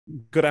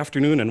Good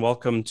afternoon and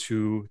welcome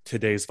to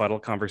today's vital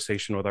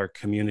conversation with our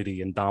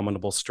community,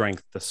 Indomitable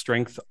Strength, the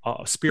strength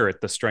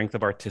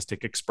of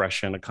artistic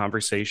expression, a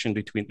conversation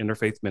between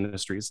Interfaith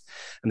Ministries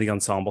and the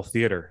Ensemble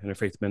Theater.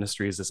 Interfaith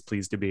Ministries is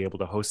pleased to be able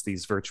to host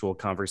these virtual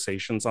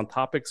conversations on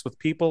topics with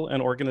people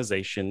and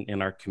organization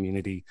in our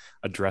community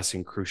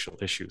addressing crucial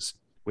issues.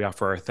 We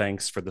offer our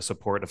thanks for the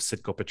support of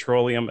Citgo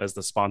Petroleum as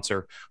the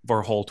sponsor of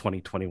our whole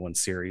 2021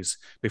 series.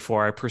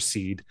 Before I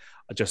proceed,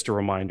 just a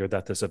reminder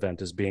that this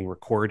event is being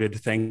recorded.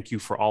 Thank you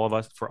for all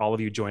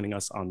of you joining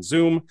us on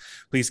Zoom.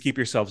 Please keep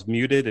yourselves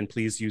muted and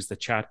please use the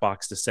chat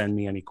box to send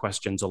me any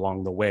questions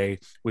along the way.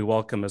 We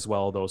welcome as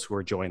well those who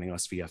are joining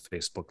us via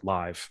Facebook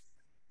Live.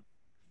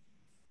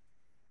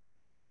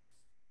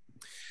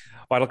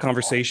 Vital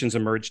conversations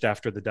emerged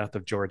after the death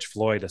of George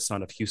Floyd, a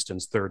son of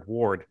Houston's Third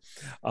Ward,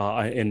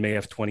 in May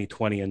of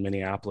 2020 in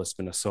Minneapolis,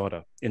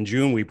 Minnesota. In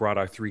June, we brought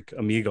our three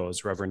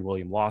amigos, Reverend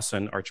William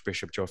Lawson,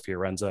 Archbishop Joe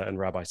Fiorenza, and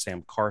Rabbi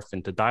Sam Karf,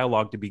 into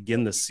dialogue to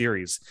begin this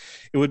series.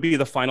 It would be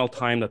the final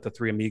time that the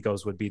three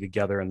amigos would be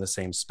together in the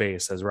same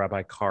space, as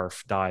Rabbi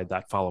Karf died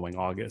that following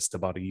August,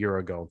 about a year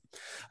ago.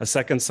 A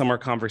second summer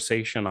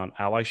conversation on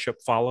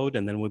allyship followed,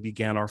 and then we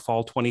began our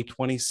fall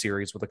 2020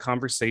 series with a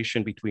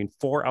conversation between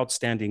four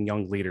outstanding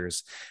young leaders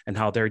and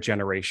how their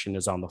generation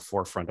is on the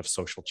forefront of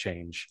social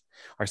change.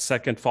 Our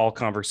second fall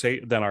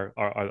conversation, then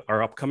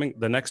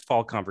the next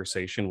fall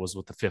conversation was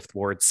with the Fifth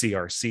Ward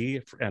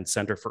CRC and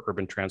Center for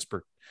Urban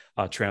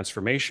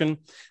Transformation.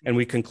 And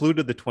we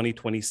concluded the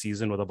 2020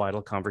 season with a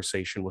vital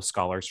conversation with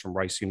scholars from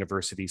Rice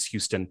University's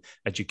Houston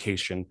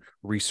Education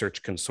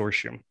Research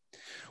Consortium.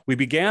 We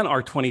began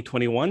our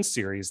 2021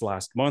 series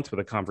last month with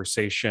a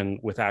conversation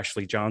with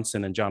Ashley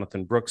Johnson and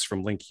Jonathan Brooks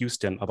from Link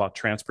Houston about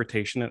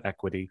transportation and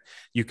equity.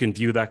 You can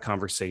view that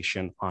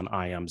conversation on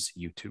IM's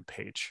YouTube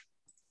page.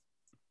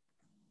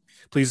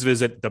 Please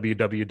visit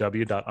www.imgh.org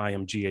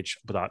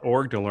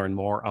to learn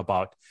more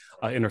about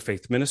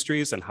Interfaith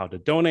Ministries and how to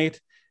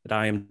donate. At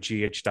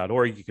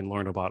imgh.org, you can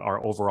learn about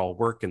our overall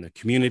work in the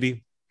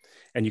community,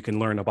 and you can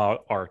learn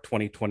about our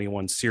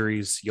 2021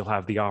 series. You'll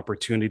have the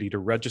opportunity to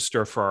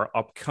register for our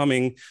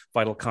upcoming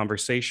Vital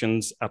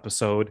Conversations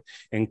episode,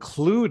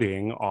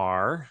 including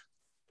our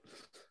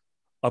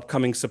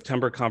upcoming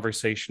September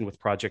conversation with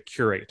Project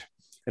Curate.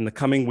 In the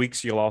coming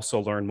weeks, you'll also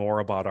learn more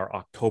about our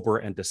October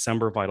and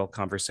December Vital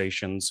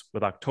Conversations,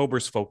 with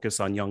October's focus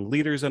on young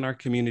leaders in our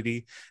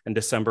community and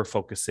December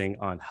focusing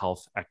on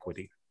health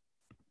equity.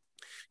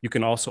 You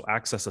can also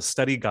access a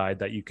study guide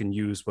that you can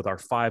use with our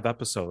 5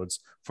 episodes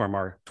from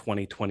our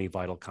 2020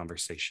 Vital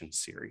Conversations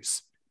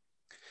series.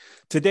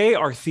 Today,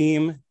 our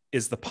theme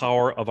is the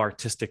power of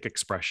artistic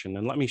expression.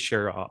 And let me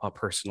share a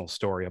personal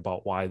story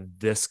about why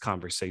this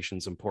conversation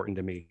is important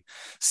to me.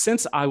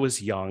 Since I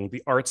was young,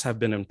 the arts have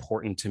been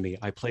important to me.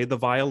 I played the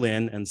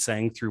violin and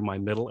sang through my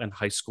middle and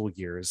high school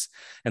years,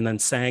 and then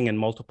sang in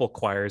multiple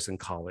choirs in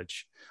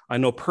college. I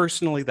know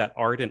personally that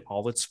art in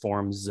all its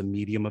forms is a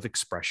medium of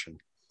expression,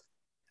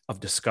 of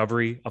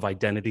discovery, of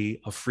identity,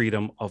 of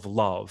freedom, of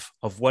love,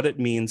 of what it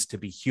means to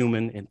be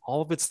human in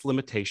all of its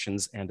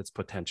limitations and its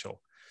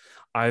potential.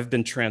 I've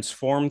been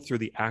transformed through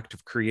the act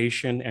of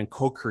creation and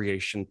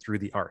co-creation through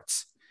the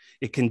arts.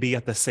 It can be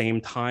at the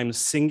same time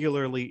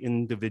singularly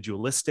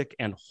individualistic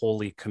and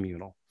wholly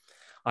communal.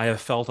 I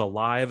have felt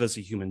alive as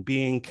a human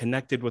being,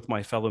 connected with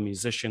my fellow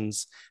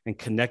musicians, and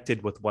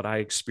connected with what I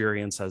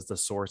experience as the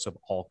source of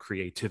all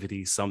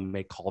creativity. Some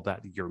may call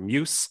that your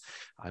muse.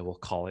 I will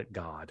call it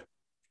God.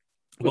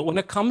 But when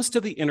it comes to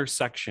the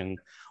intersection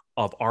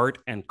of art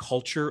and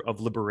culture,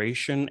 of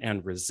liberation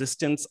and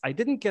resistance, I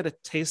didn't get a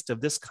taste of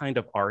this kind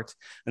of art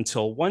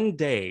until one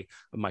day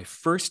of my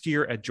first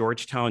year at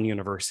Georgetown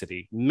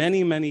University,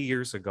 many, many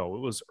years ago.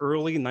 It was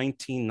early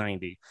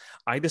 1990.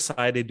 I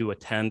decided to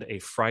attend a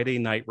Friday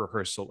night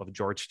rehearsal of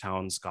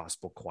Georgetown's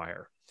gospel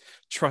choir.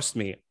 Trust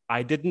me,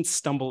 I didn't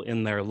stumble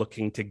in there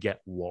looking to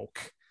get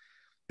woke.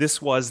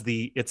 This was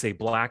the "it's a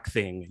black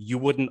thing, you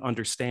wouldn't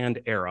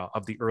understand" era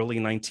of the early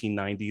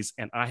 1990s,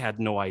 and I had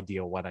no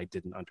idea what I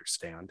didn't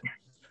understand.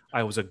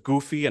 I was a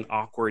goofy and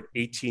awkward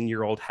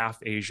 18-year-old half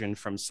Asian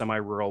from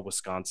semi-rural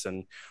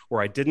Wisconsin,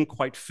 where I didn't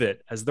quite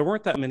fit, as there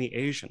weren't that many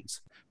Asians.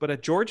 But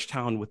at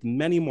Georgetown, with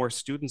many more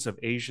students of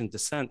Asian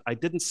descent, I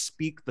didn't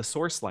speak the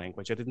source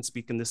language. I didn't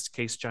speak, in this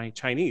case,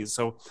 Chinese.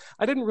 So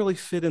I didn't really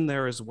fit in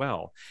there as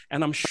well.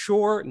 And I'm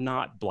sure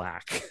not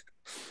black.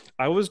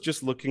 I was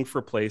just looking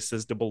for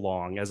places to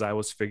belong as I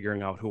was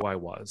figuring out who I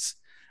was.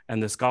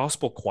 And this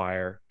gospel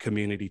choir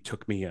community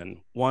took me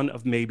in, one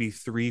of maybe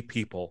 3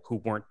 people who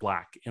weren't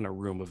black in a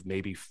room of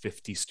maybe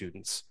 50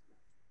 students.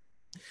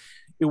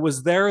 It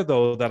was there,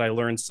 though, that I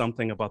learned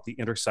something about the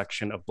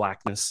intersection of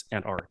blackness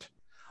and art.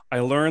 I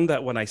learned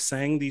that when I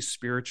sang these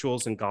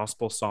spirituals and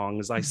gospel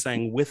songs, I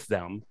sang with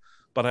them,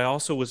 but I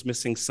also was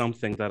missing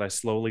something that I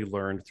slowly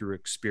learned through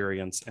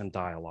experience and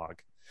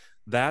dialogue.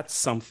 That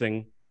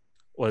something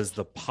was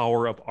the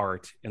power of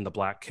art in the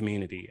Black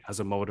community as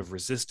a mode of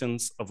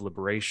resistance, of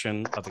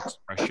liberation, of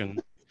expression,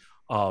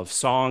 of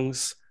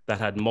songs that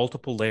had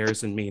multiple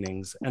layers and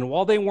meanings. And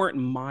while they weren't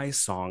my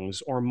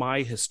songs or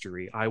my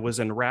history, I was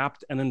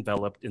enwrapped and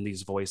enveloped in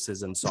these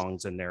voices and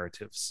songs and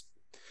narratives.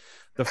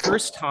 The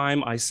first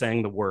time I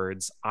sang the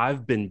words,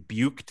 "I've been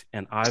buked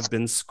and I've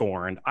been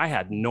scorned," I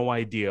had no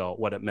idea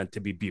what it meant to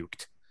be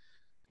buked.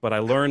 But I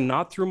learned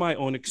not through my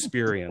own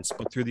experience,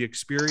 but through the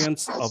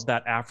experience of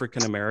that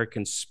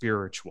African-American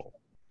spiritual,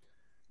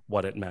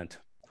 what it meant.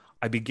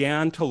 I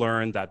began to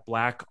learn that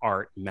Black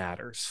art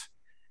matters.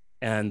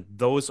 And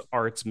those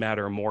arts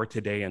matter more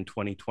today in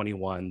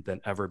 2021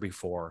 than ever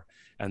before.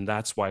 And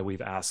that's why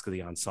we've asked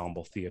the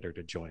Ensemble Theater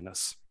to join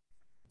us.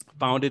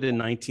 Founded in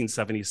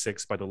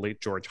 1976 by the late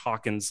George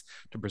Hawkins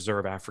to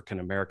preserve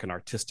African-American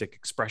artistic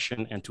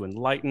expression and to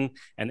enlighten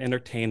and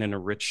entertain and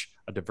enrich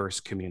a diverse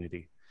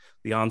community.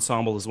 The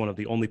Ensemble is one of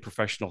the only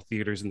professional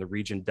theaters in the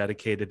region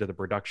dedicated to the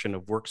production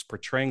of works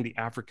portraying the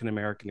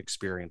African-American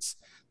experience,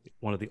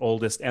 one of the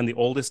oldest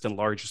and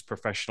largest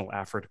professional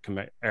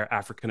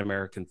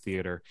African-American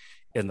theater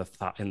in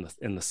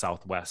the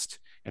Southwest,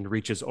 and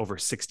reaches over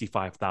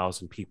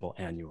 65,000 people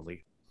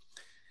annually.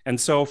 And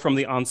so from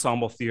the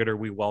Ensemble Theater,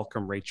 we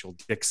welcome Rachel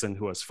Dixon,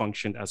 who has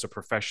functioned as a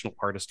professional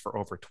artist for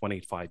over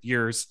 25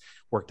 years,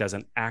 worked as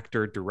an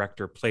actor,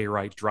 director,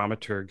 playwright,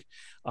 dramaturg,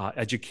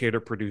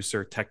 educator,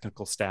 producer,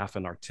 technical staff,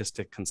 and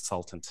artistic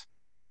consultant.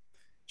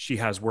 She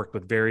has worked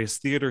with various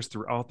theaters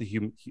throughout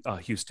the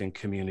Houston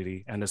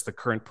community and is the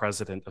current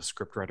president of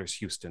Scriptwriters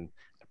Houston,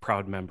 a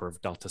proud member of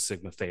Delta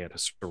Sigma Theta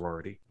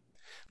sorority.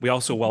 We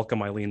also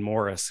welcome Eileen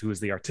Morris, who is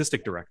the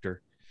artistic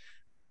director.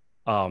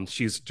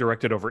 She's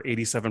directed over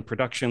 87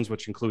 productions,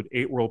 which include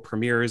 8 world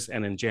premieres,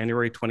 and in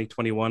January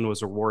 2021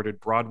 was awarded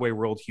Broadway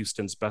World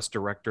Houston's Best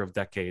Director of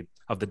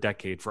the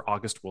Decade for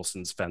August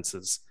Wilson's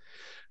Fences.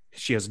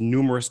 She has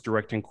numerous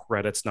directing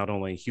credits, not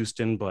only in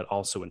Houston, but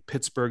also in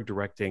Pittsburgh,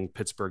 directing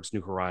Pittsburgh's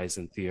New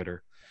Horizon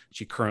Theater.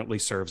 She currently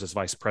serves as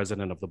vice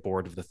president of the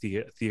board of the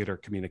Theater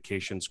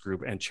Communications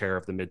Group and chair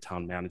of the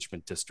Midtown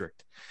Management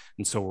District.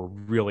 And so we're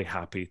really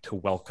happy to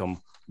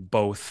welcome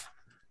both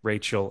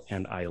Rachel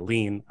and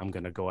Eileen. I'm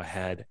going to go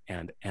ahead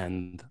and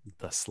end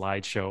the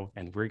slideshow,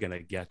 and we're going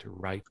to get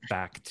right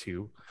back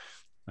to,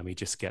 let me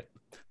just get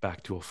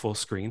back to a full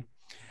screen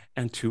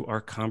and to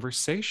our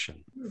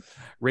conversation.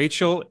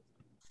 Rachel,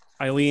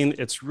 Eileen,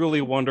 it's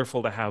really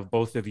wonderful to have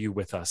both of you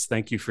with us.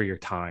 Thank you for your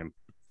time.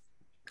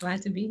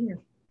 Glad to be here.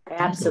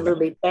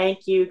 Absolutely.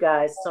 Thank you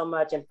guys so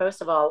much. And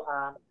first of all,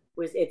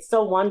 it's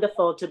so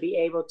wonderful to be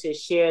able to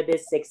share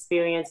this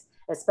experience,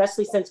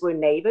 especially since we're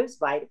neighbors,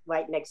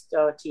 right next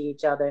door to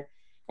each other.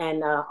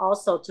 And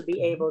also to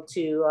be able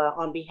to,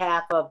 on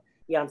behalf of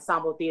the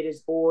Ensemble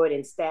Theater's board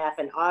and staff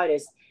and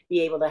artists,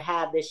 be able to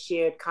have this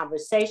shared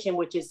conversation,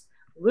 which is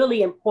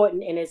really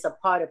important and is a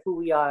part of who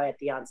we are at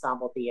the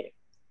Ensemble Theater.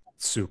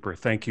 Super.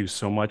 Thank you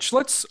so much.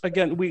 Let's,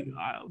 again,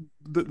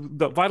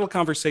 the Vital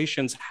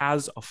Conversations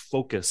has a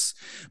focus,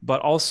 but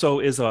also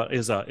is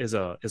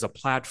a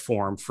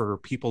platform for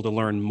people to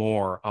learn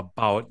more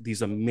about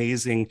these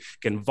amazing,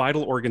 again,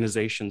 vital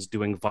organizations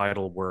doing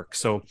vital work.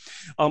 So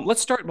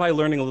let's start by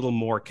learning a little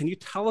more. Can you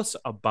tell us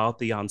about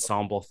the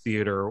Ensemble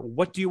Theater?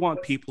 What do you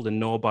want people to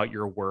know about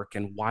your work,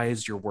 and why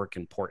is your work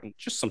important?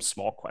 Just some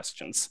small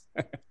questions.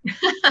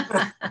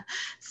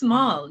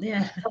 Small,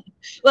 yeah.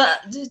 Well,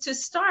 to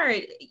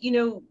start,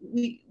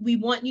 we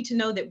want you to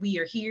know that we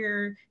are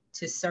here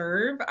to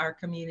serve our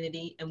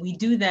community, and we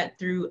do that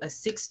through a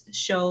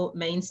 6-show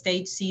main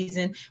stage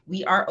season.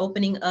 We are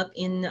opening up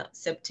in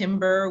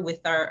September with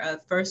our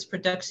first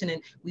production,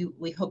 and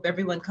we hope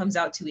everyone comes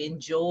out to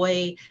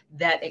enjoy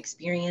that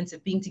experience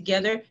of being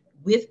together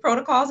with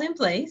protocols in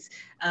place,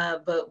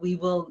 but we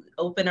will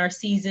open our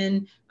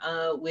season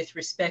with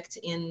respect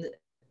in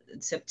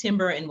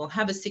September, and we'll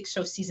have a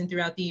 6-show season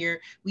throughout the year.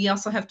 We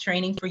also have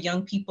training for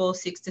young people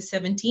 6 to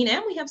 17,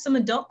 and we have some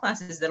adult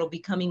classes that'll be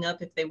coming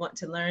up if they want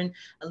to learn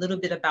a little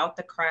bit about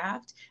the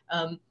craft.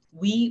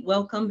 We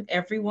welcome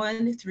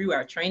everyone through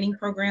our training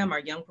program, our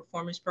Young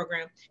Performers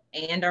program,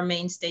 and our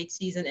main stage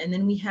season. And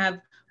then we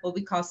have what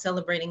we call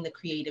Celebrating the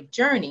Creative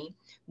Journey,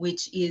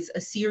 which is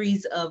a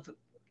series of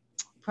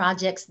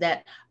projects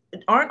that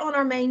aren't on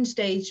our main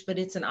stage, but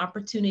it's an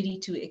opportunity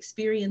to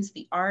experience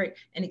the art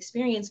and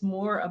experience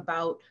more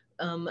about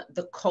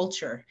the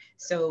culture.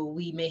 So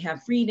we may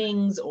have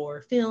readings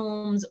or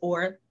films,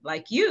 or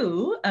like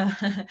you,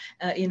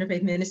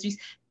 Interfaith Ministries,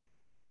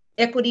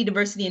 equity,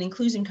 diversity, and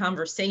inclusion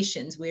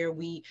conversations, where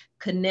we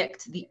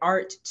connect the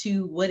art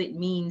to what it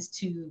means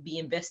to be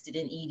invested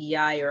in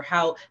EDI, or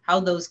how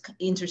those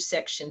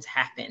intersections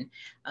happen.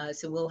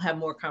 So we'll have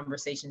more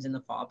conversations in the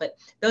fall. But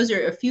those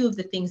are a few of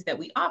the things that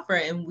we offer,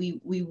 and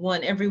we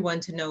want everyone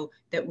to know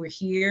that we're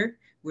here,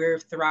 we're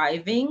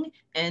thriving,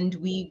 and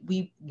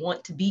we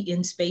want to be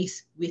in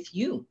space with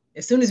you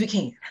as soon as we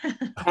can.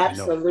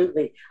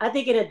 Absolutely. I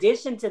think in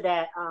addition to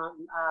that,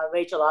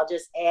 Rachel, I'll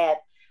just add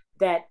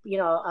that,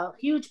 a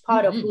huge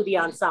part of who the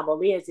Ensemble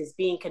is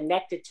being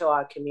connected to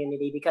our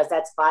community, because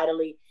that's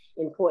vitally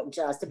important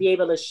to us, to be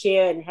able to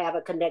share and have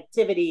a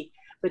connectivity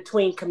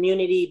between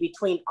community,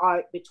 between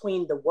art,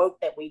 between the work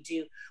that we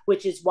do,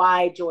 which is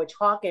why George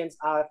Hawkins,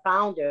 our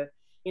founder,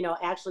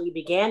 actually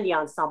began the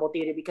Ensemble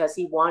Theater because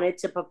he wanted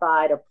to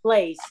provide a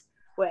place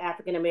where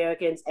African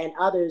Americans and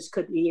others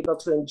could be able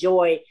to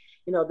enjoy,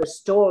 the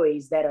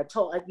stories that are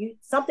told.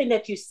 Something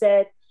that you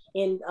said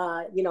in,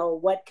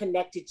 what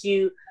connected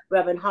you,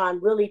 Reverend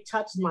Hahn, really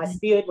touched my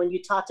spirit when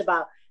you talked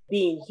about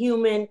being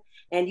human,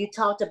 and you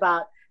talked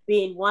about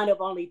being one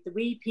of only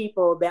 3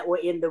 people that were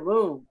in the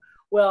room.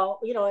 Well,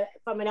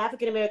 from an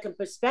African American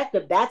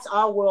perspective, that's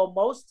our world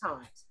most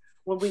times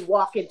when we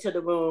walk into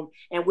the room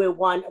and we're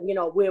one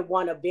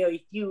of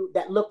very few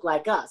that look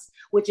like us,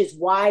 which is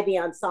why the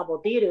Ensemble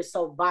Theater is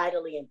so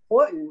vitally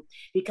important,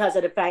 because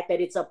of the fact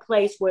that it's a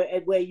place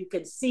where you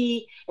can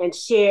see and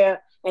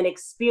share and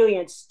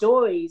experience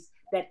stories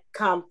that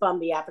come from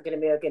the African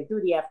American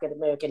through the African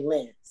American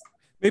lens.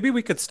 Maybe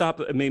we could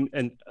stop. I mean,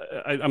 and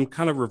I'm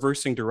kind of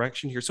reversing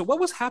direction here. So what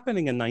was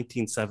happening in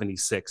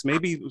 1976?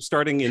 Maybe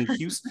starting in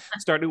Houston,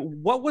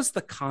 what was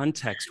the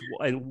context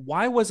and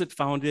why was it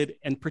founded?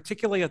 And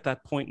particularly at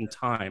that point in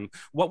time,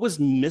 what was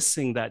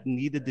missing that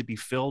needed to be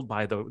filled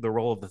by the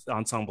role of the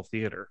Ensemble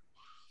Theater?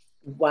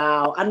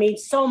 Wow. I mean,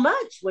 so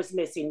much was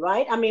missing,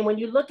 right? I mean, when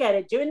you look at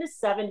it during the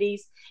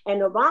 70s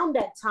and around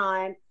that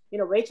time,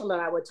 Rachel and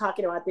I were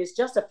talking about this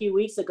just a few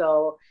weeks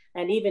ago,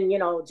 and even,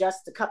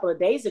 just a couple of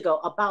days ago,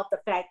 about the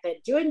fact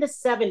that during the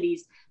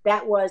 70s,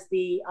 that was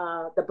the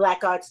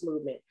Black Arts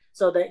Movement.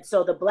 So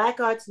the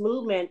Black Arts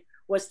Movement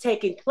was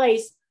taking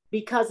place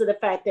because of the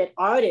fact that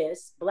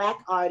Black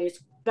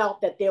artists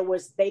felt that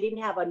they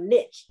didn't have a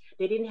niche.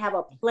 They didn't have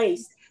a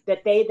place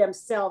that they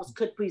themselves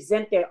could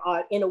present their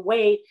art in a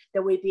way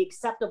that would be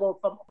acceptable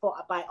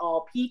by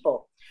all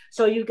people.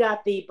 So you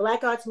got the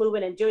Black Arts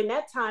Movement, and during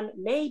that time,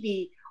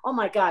 maybe, oh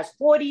my gosh,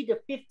 40 to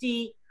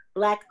 50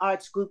 Black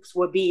arts groups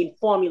were being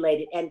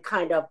formulated and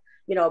kind of,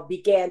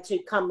 began to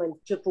come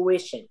into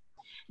fruition.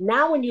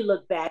 Now, when you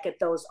look back at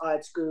those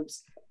arts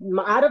groups,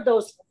 out of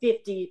those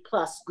 50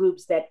 plus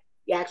groups that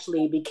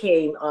actually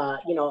became a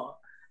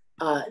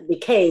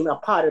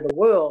part of the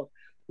world,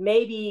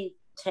 maybe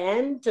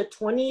 10 to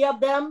 20 of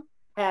them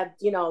have,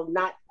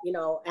 not,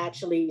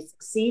 actually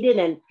succeeded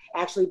and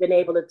actually been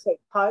able to take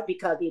part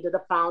because either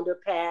the founder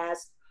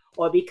passed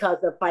or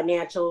because of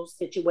financial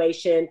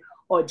situation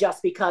or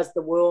just because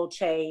the world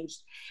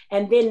changed.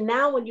 And then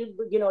now when you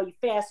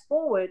fast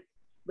forward,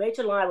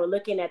 Rachel and I were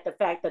looking at the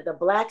fact that the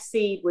Black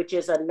Seed, which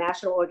is a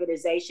national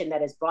organization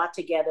that has brought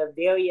together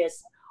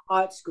various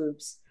arts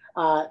groups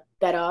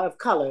that are of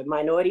color,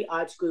 minority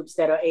arts groups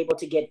that are able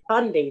to get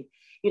funding.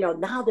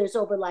 Now there's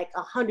over like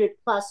 100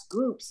 plus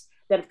groups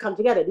that have come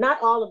together.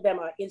 Not all of them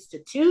are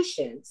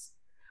institutions,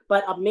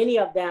 but many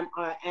of them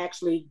are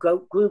actually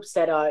groups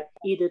that are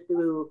either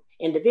through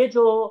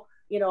individual,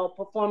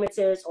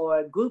 performances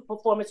or group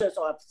performances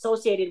or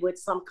associated with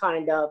some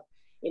kind of,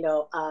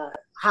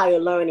 higher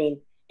learning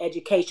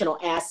educational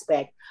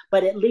aspect.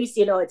 But at least,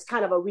 it's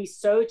kind of a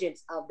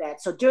resurgence of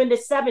that. So during the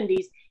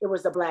 70s, it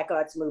was the Black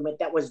Arts Movement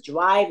that was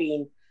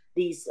driving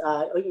these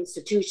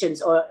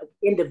institutions or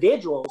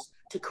individuals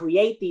to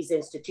create these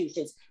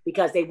institutions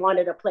because they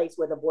wanted a place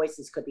where the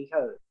voices could be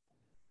heard.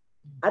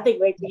 I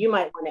think, Rachel, you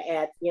might want to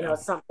add,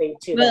 something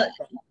to that.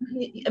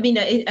 I mean,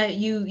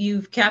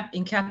 you've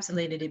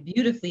encapsulated it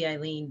beautifully,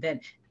 Eileen,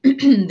 that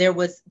there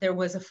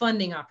was a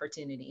funding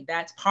opportunity.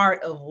 That's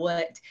part of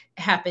what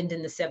happened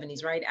in the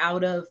 70s, right?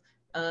 Out of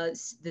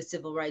the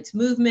civil rights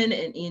movement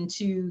and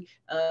into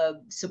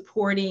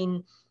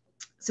supporting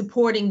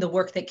the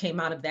work that came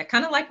out of that.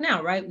 Kind of like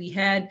now, right? We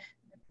had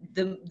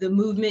the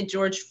movement,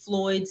 George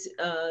Floyd's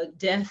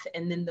death,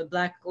 and then the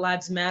Black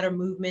Lives Matter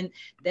movement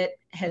that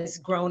has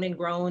grown and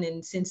grown,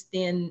 and since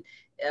then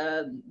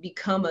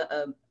become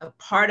a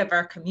part of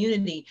our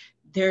community.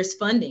 There's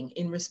funding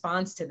in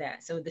response to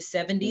that. So the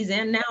 70s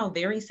and now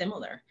very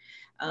similar.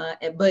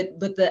 But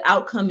the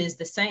outcome is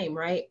the same,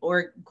 right?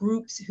 Or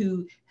groups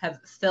who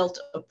have felt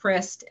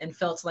oppressed and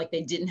felt like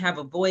they didn't have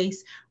a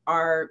voice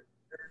are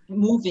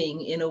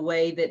moving in a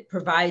way that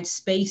provides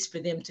space for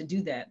them to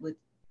do that with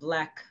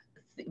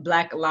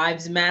Black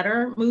Lives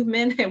Matter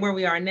movement and where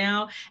we are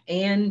now,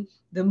 and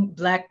the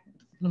Black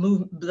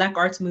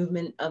Arts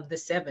movement of the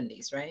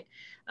 70s, right?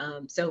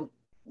 So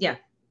yeah.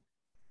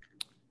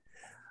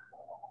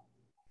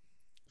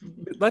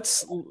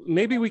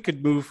 Maybe we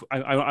could move.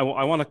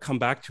 I want to come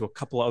back to a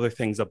couple other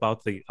things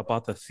about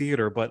the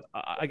theater, but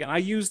again, I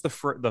use the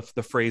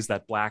phrase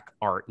that Black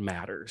art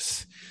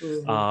matters,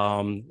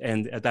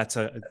 and that's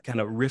a kind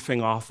of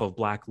riffing off of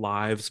Black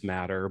Lives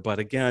Matter. But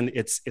again,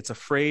 it's a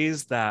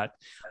phrase that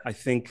I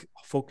think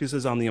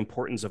focuses on the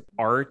importance of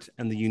art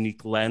and the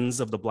unique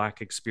lens of the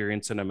Black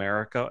experience in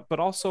America,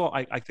 but also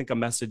I think a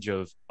message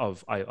of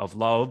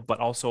love, but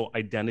also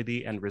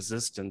identity and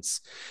resistance.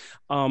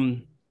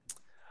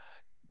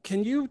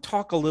 Can you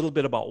talk a little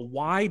bit about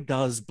why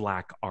does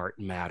Black art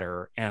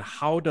matter and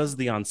how does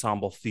the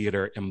Ensemble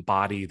Theater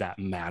embody that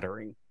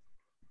mattering?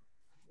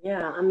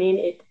 Yeah, I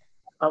mean,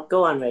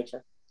 go on,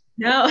 Rachel.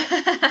 No,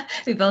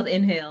 we both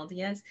inhaled,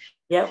 yes.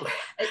 Yep.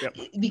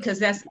 Because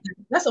that's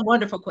a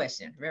wonderful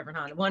question, Reverend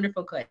Hahn, a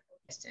wonderful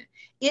question.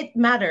 It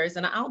matters,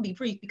 and I'll be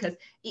brief because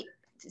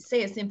to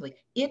say it simply,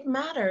 it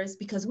matters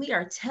because we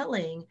are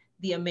telling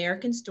the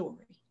American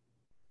story,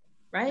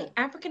 right?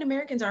 African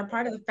Americans are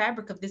part of the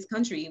fabric of this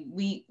country.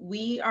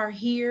 We are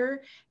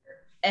here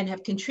and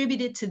have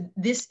contributed to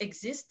this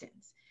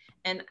existence.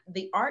 And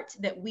the art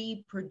that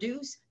we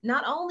produce,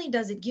 not only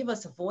does it give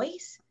us a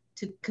voice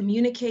to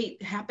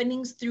communicate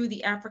happenings through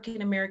the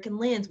African American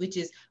lens, which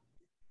is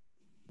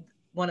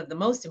one of the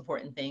most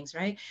important things,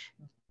 right?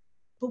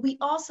 But we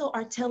also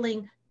are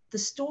telling the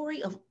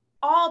story of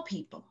all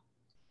people.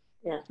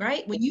 Yeah.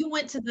 Right? When you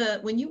went to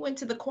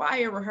the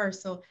choir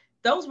rehearsal,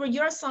 those were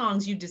your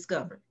songs you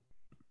discovered.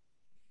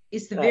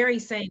 It's the very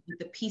same with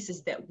the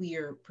pieces that we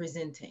are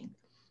presenting,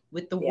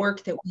 with the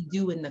work that we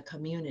do in the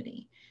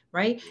community,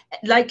 right?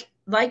 Like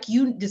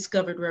you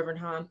discovered, Reverend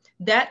Hahn,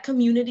 that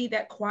community,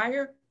 that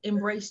choir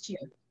embraced you,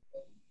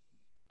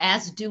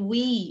 as do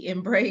we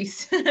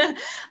embrace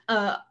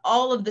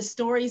all of the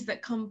stories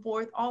that come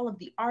forth, all of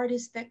the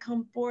artists that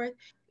come forth.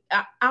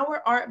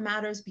 Our art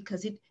matters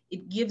because it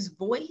gives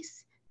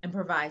voice and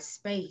provides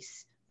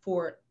space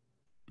for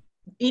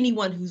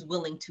anyone who's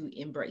willing to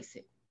embrace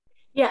it.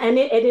 Yeah, and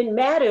it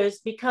matters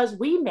because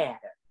we matter.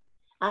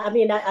 I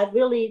mean, I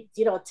really,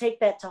 take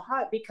that to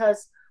heart,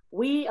 because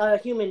we are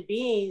human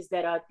beings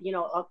that are,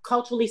 are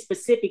culturally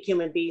specific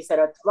human beings that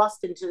are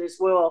thrust into this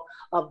world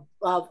of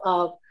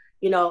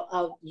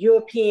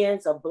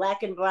Europeans, of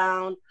Black and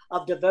brown,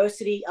 of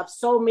diversity, of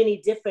so many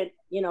different,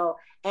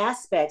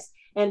 aspects.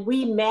 And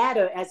we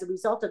matter as a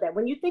result of that.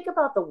 When you think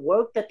about the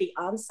work that the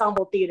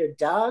Ensemble Theater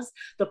does,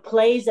 the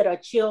plays that are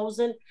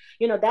chosen,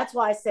 that's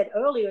why I said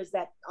earlier is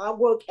that our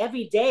work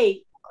every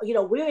day,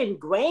 we're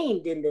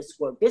ingrained in this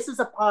work. This is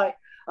a part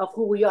of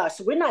who we are.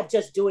 So we're not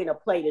just doing a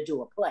play to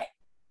do a play.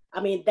 I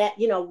mean, that,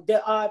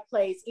 there are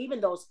plays, even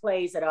those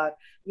plays that are,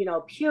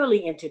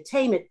 purely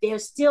entertainment,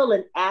 there's still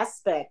an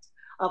aspect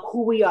of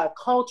who we are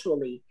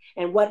culturally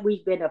and what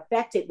we've been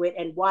affected with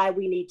and why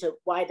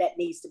that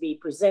needs to be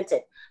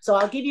presented. So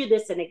I'll give you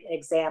this an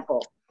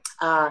example.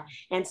 One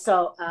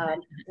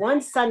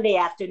Sunday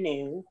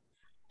afternoon,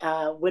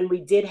 when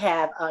we did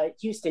have a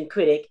Houston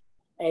critic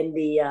in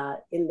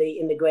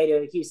the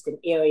greater Houston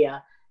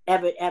area,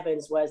 Everett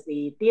Evans was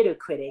the theater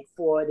critic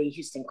for the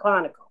Houston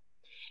Chronicle.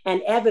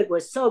 And Everett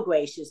was so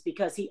gracious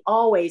because he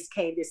always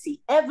came to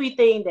see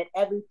everything that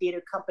every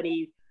theater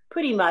company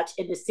pretty much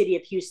in the city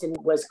of Houston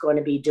was going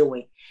to be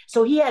doing.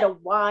 So he had a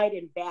wide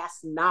and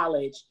vast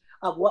knowledge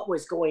of what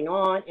was going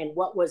on and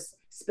what was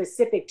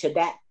specific to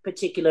that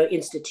particular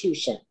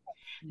institution.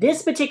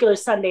 This particular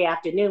Sunday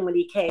afternoon, when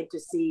he came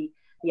to see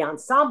the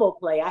ensemble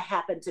play, I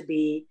happened to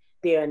be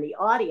there in the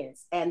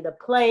audience, and the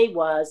play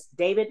was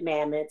David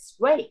Mamet's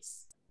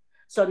Race.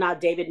 So now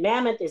David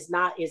Mamet is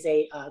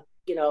a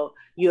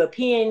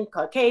European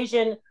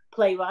Caucasian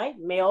playwright,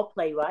 male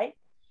playwright,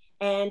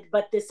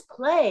 but this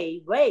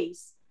play,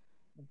 Race,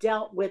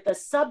 dealt with a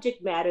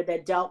subject matter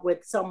that dealt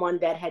with someone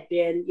that had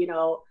been,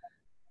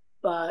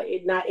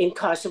 not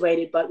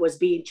incarcerated, but was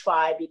being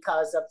tried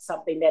because of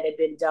something that had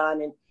been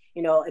done. And,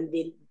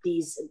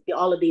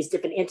 all of these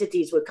different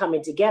entities were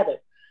coming together.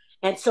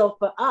 And so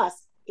for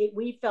us,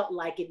 we felt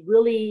like it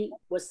really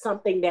was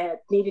something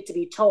that needed to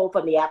be told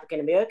from the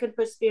African-American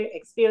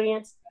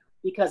experience,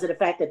 because of the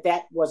fact that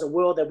that was a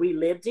world that we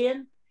lived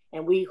in,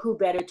 and who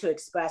better to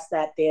express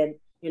that than,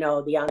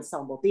 the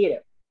Ensemble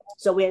Theater.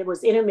 So when it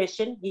was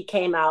intermission, he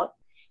came out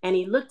and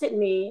he looked at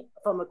me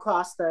from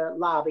across the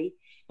lobby,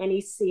 and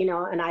he,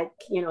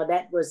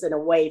 that was in a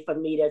way for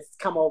me to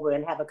come over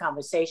and have a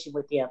conversation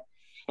with him.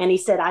 And he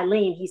said,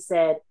 Eileen, he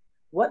said,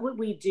 what would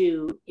we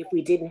do if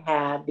we didn't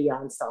have the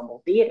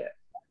Ensemble Theater?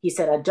 He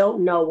said, I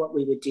don't know what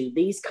we would do.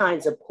 These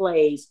kinds of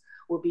plays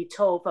would be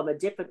told from a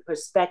different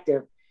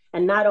perspective,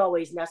 and not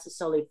always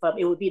necessarily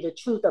it would be the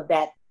truth of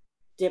that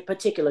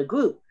particular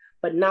group,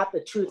 but not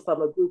the truth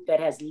from a group that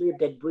has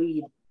lived and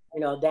breathed,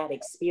 that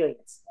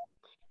experience.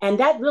 And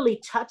that really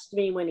touched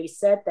me when he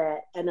said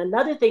that. And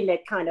another thing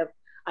that kind of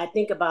I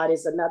think about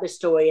is another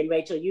story. And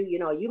Rachel,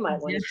 you might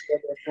want to share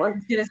this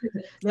one.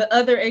 The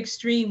other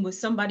extreme was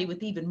somebody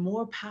with even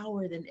more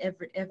power than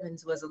Everett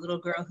Evans was a little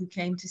girl who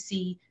came to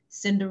see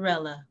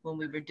Cinderella when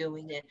we were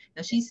doing it.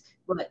 Now she's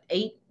what,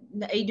 8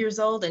 years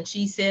old, and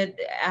she said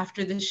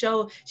after the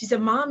show, she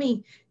said,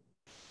 "Mommy,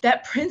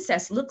 that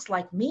princess looks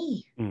like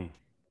me." Mm.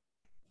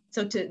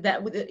 So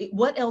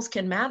what else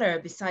can matter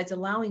besides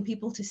allowing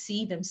people to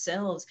see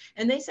themselves?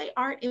 And they say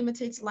art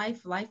imitates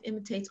life, life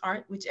imitates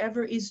art,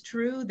 whichever is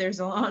true. There's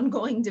an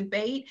ongoing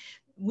debate.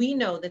 We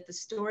know that the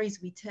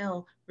stories we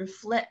tell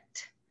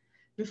reflects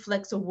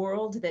a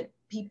world that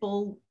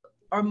people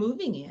are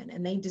moving in,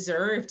 and they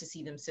deserve to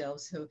see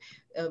themselves. So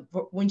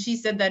when she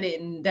said that,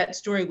 that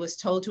story was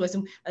told to us.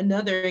 And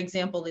another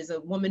example is a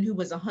woman who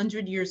was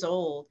 100 years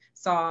old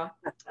saw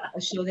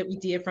a show that we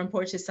did from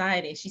Porch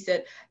Society. She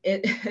said,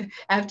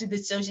 after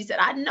the show, she said,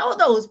 "I know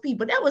those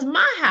people. That was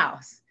my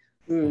house."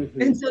 Mm-hmm.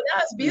 And so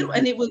that was beautiful.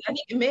 Mm-hmm. And I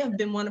think it may have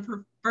been one of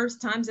her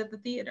first times at the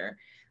theater.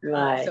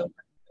 Right. So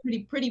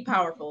pretty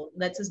powerful.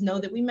 Lets us know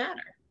that we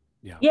matter.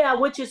 Yeah,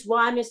 which is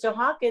why Mr.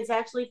 Hawkins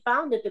actually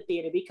founded the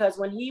theater, because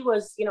when he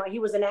was, he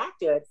was an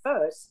actor at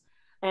first,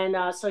 And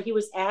so he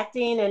was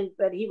acting,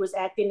 but he was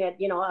acting at,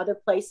 other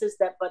places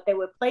but there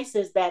were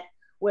places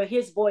where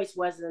his voice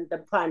wasn't the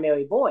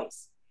primary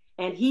voice.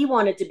 And he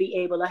wanted to be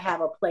able to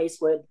have a place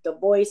where the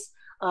voice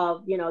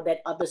of,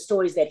 of the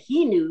stories that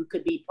he knew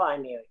could be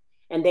primary,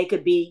 and they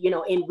could be,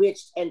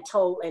 enriched and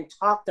told and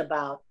talked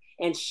about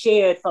and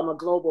shared from a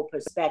global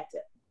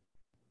perspective.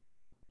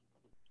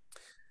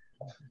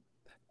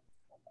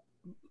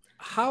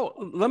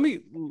 Let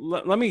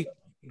me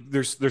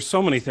there's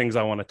so many things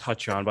I want to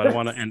touch on, but I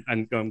want to, and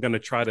I'm going to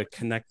try to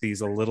connect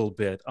these a little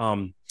bit.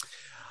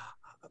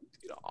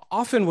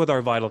 Often with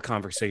our Vital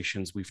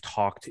Conversations, we've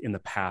talked in the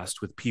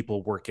past with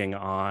people working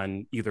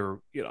on either,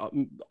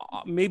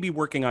 maybe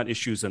working on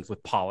issues and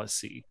with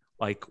policy,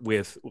 like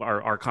with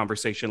our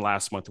conversation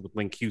last month with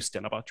Link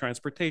Houston about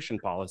transportation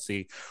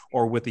policy,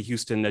 or with the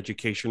Houston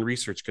Education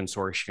Research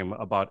Consortium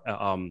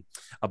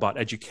about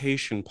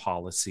education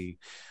policy.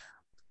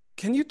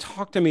 Can you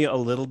talk to me a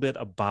little bit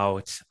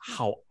about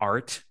how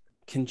art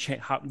can change,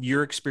 how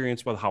your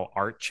experience with how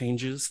art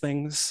changes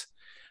things,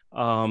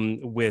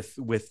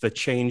 with the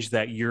change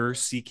that you're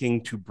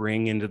seeking to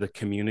bring into the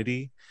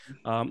community?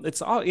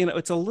 It's all,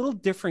 it's a little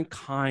different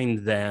kind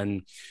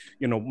than,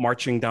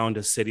 marching down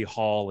to City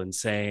Hall and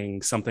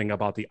saying something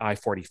about the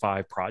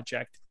I-45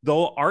 project,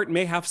 though art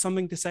may have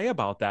something to say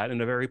about that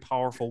in a very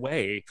powerful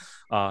way,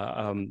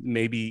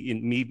 maybe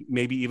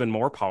even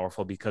more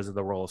powerful because of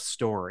the role of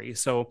story.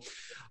 So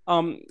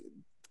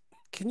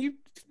can you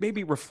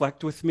maybe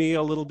reflect with me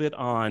a little bit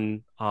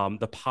on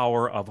the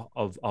power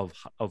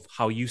of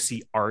how you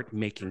see art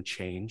making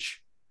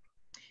change?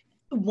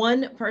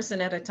 One person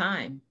at a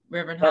time,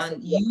 Reverend Hahn.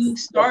 You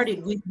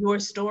started with your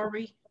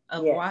story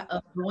of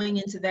going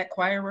into that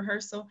choir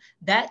rehearsal.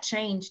 That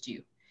changed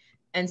you.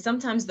 And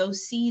sometimes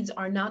those seeds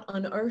are not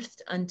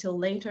unearthed until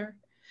later.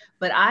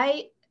 But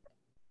I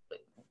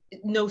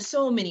know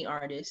so many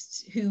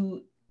artists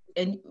who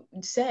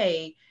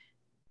say,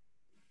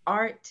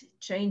 art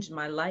changed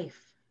my life.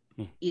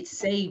 It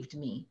saved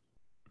me.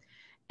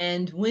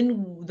 And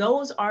when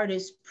those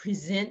artists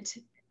present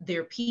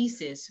their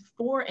pieces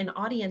for an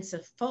audience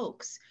of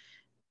folks,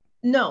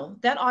 no,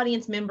 that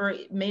audience member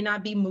may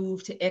not be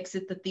moved to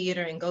exit the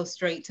theater and go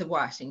straight to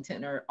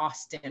Washington or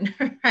Austin,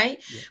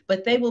 right? Yeah.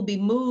 But they will be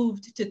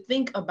moved to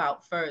think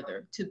about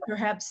further, to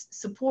perhaps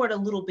support a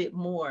little bit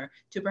more,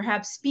 to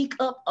perhaps speak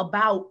up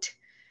about.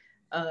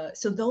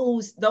 So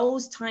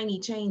those tiny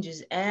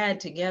changes add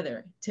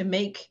together to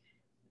make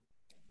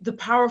the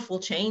powerful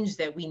change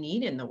that we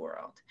need in the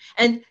world.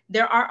 And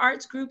there are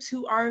arts groups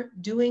who are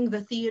doing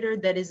the theater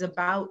that is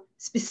about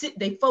specific,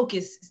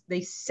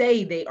 they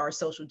say they are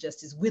social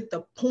justice with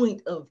the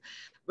point of,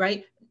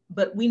 right?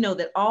 But we know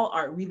that all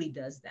art really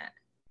does that.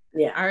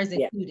 Yeah, ours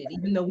included,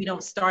 even though we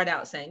don't start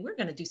out saying we're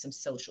going to do some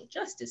social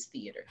justice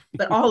theater,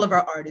 but all of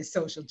our art is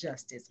social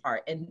justice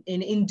art. And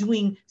in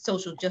doing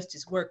social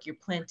justice work, you're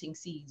planting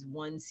seeds,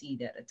 one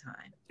seed at a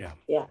time. Yeah.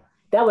 Yeah.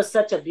 That was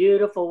such a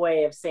beautiful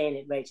way of saying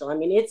it, Rachel. I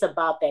mean, it's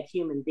about that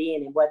human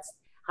being and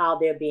how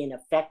they're being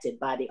affected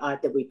by the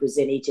art that we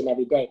present each and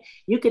every day.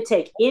 You could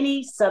take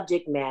any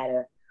subject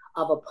matter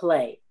of a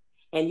play,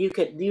 and you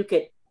could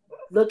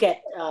look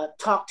at,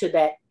 talk to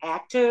that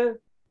actor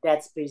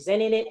that's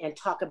presenting it and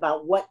talk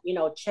about what,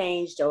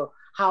 changed or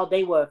how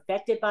they were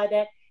affected by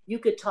that. You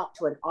could talk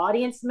to an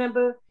audience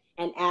member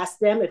and ask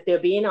them if they're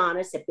being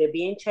honest, if they're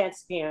being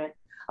transparent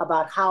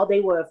about how they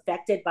were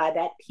affected by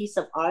that piece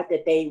of art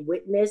that they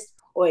witnessed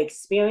or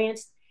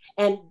experienced,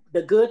 and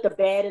the good, the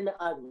bad, and the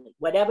ugly,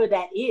 whatever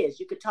that is.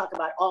 You could talk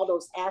about all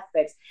those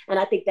aspects. And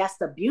I think that's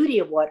the beauty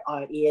of what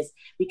art is,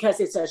 because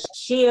it's a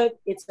shared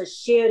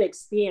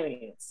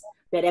experience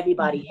that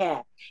everybody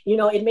has.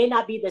 It may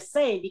not be the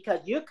same because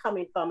you're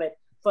coming from it,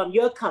 from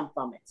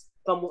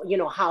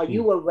how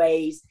you were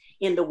raised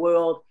in the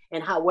world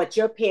and what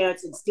your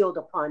parents instilled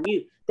upon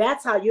you.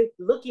 That's how you're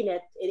looking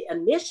at it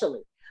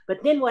initially.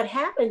 But then what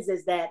happens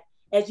is that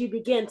as you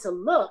begin to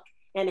look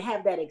and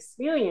have that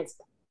experience,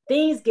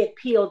 things get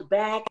peeled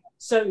back,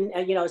 certain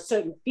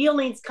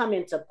feelings come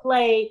into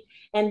play.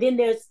 And then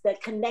there's the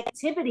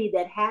connectivity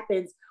that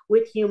happens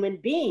with human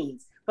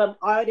beings, from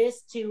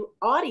artist to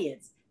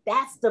audience.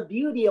 That's the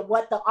beauty of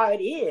what the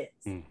art is.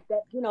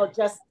 That,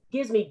 just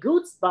gives me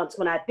goosebumps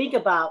when I think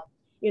about,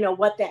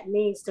 what that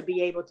means to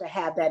be able to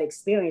have that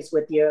experience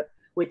with your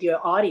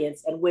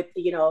audience and with,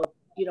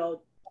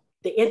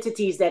 the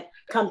entities that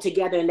come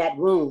together in that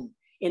room,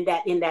 in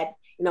that,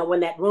 when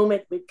that room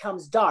it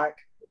becomes dark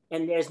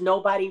and there's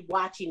nobody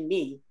watching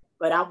me,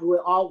 but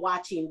we're all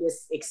watching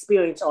this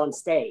experience on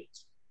stage.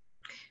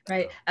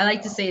 Right. I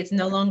like to say it's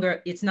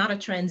not a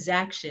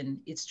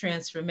transaction, it's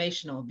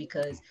transformational,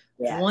 because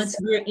once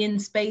we're in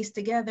space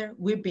together,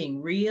 we're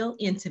being real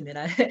intimate.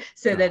 I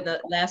said that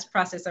the last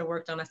process I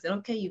worked on, I said,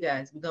 okay, you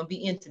guys, we're going to be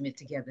intimate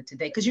together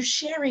today because you're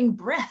sharing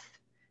breath.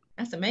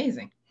 That's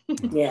amazing.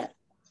 Yeah.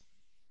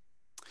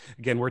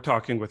 Again, we're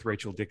talking with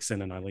Rachel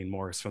Dixon and Eileen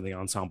Morris from the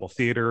Ensemble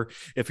Theater.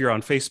 If you're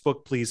on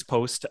Facebook, please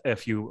post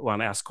if you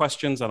want to ask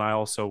questions. And I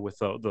also, with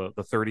the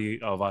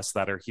 30 of us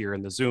that are here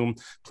in the Zoom,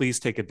 please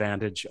take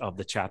advantage of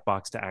the chat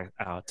box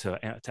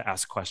to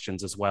ask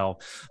questions as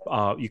well.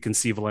 You can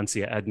see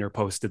Valencia Edner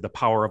posted, "The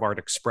power of Art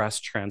Express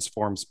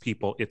transforms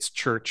people. It's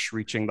church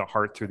reaching the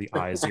heart through the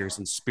eyes, ears,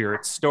 and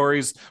spirit.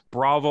 Stories.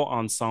 Bravo,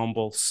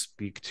 Ensemble.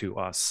 Speak to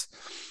us."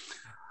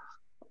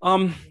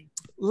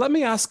 Let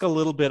me ask a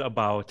little bit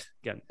about,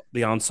 again,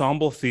 the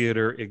Ensemble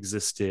Theater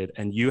existed,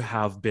 and you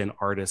have been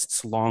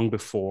artists long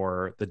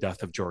before the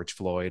death of George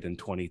Floyd in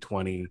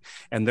 2020.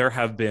 And there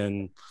have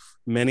been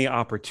many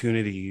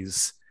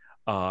opportunities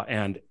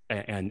and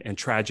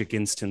tragic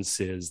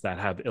instances that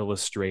have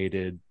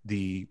illustrated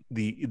the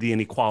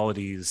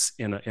inequalities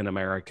in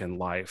American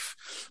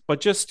life. But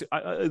just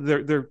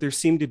there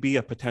seemed to be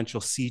a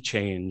potential sea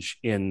change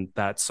in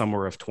that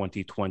summer of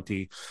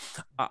 2020.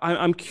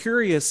 I'm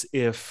curious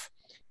if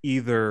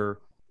either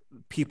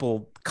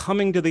people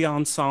coming to the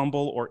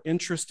ensemble or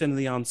interest in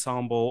the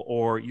ensemble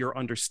or your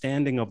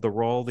understanding of the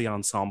role of the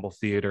Ensemble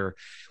Theater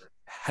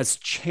has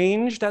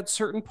changed at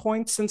certain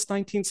points since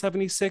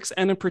 1976,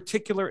 and in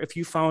particular, if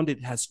you found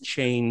it has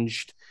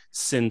changed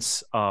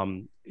since,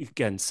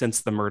 again,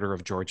 since the murder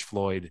of George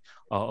Floyd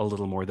a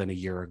little more than a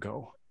year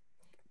ago.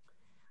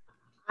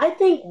 I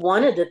think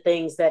one of the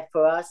things that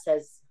for us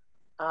as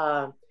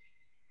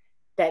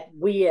that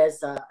we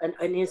as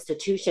an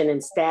institution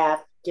and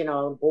staff,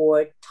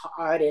 board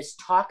artists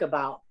talk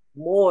about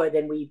more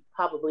than we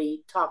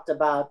probably talked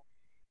about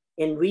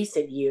in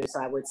recent years,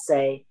 I would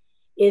say,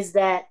 is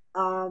that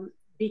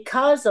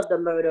because of the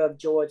murder of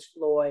George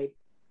Floyd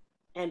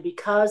and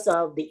because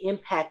of the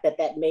impact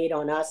that made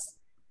on us,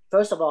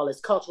 first of all,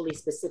 as culturally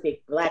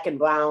specific Black and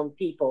Brown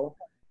people,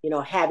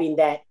 having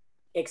that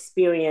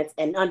experience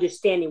and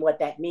understanding what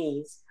that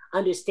means,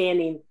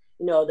 understanding,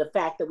 the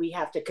fact that we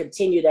have to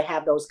continue to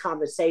have those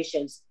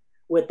conversations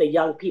with the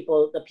young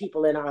people, the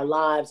people in our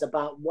lives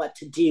about what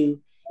to do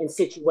in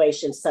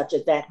situations such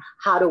as that.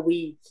 How do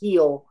we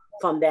heal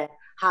from that?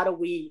 How do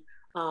we,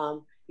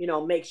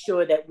 make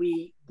sure that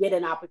we get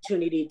an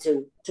opportunity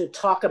to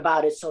talk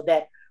about it so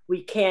that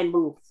we can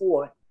move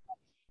forward?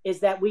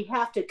 Is that we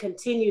have to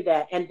continue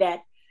that, and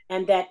that,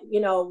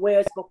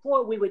 whereas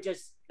before we were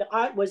just,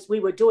 we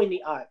were doing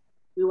the art.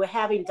 We were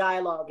having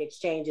dialogue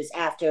exchanges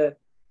after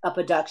a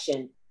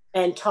production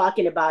and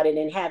talking about it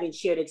and having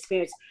shared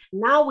experience.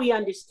 Now we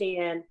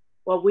understand,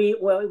 maybe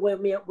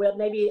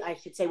I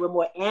should say we're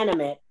more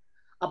animate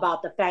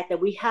about the fact that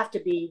we have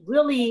to be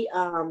really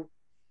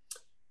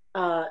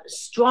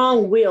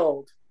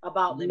strong-willed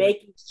about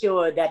making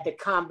sure that the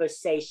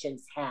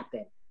conversations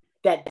happen,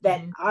 that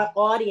our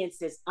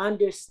audiences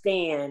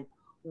understand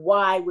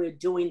why we're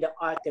doing the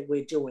art that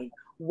we're doing,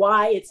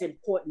 why it's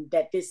important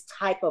that this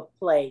type of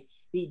play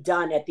be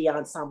done at the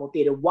Ensemble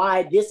Theater,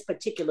 why this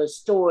particular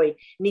story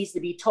needs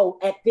to be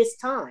told at this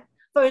time.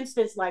 For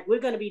instance, like we're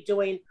going to be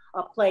doing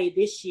a play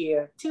this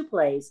year, 2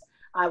 plays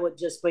I would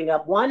just bring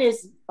up. One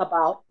is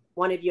about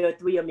one of your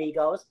 3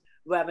 amigos,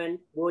 Reverend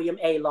William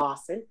A.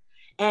 Lawson,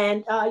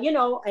 and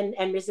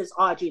Mrs.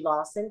 Audrey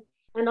Lawson.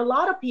 And a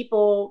lot of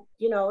people,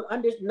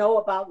 know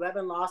about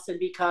Reverend Lawson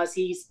because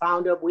he's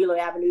founder of Wheeler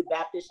Avenue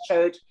Baptist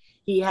Church.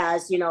 He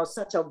has,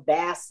 such a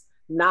vast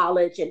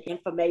knowledge and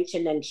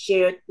information and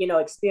shared,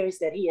 experience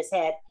that he has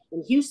had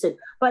in Houston.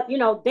 But,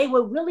 they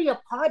were really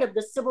a part of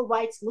the civil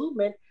rights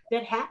movement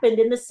that happened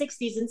in the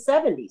 60s and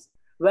 70s.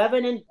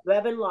 Reverend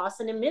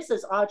Lawson and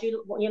Mrs. Audrey,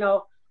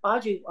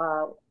 Audrey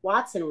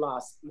Watson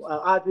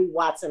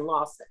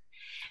Lawson.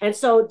 And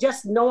so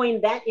just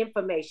knowing that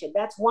information,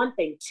 that's one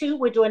thing. 2,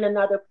 we're doing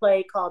another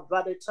play called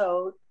Brother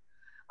Toad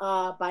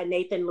by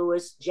Nathan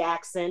Lewis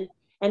Jackson.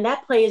 And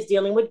that play is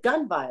dealing with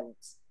gun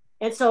violence.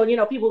 And so,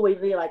 people will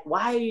be like,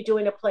 why are you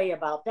doing a play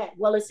about that?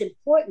 Well, it's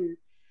important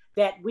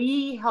that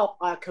we help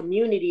our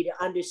community to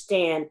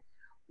understand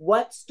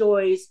what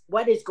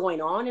is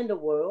going on in the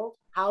world,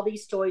 how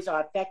these stories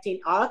are affecting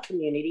our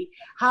community,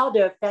 how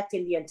they're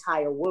affecting the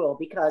entire world,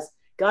 because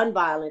gun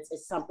violence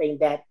is something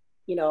that,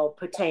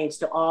 pertains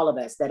to all of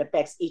us, that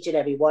affects each and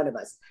every one of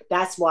us.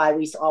 That's why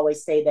we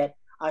always say that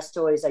our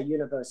stories are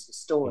universal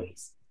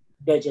stories.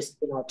 They're just,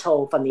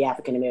 told from the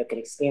African-American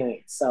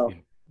experience. So,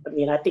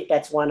 I think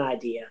that's one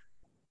idea.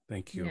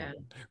 Thank you. Yeah.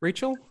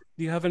 Rachel,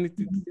 do you have any?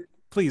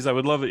 Please, I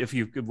would love it if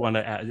you could want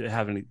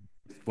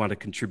to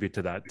contribute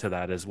to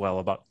that as well,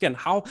 about, again,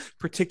 how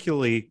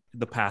particularly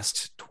the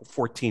past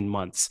 14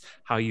 months,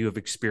 how you have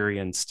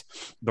experienced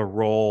the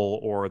role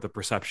or the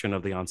perception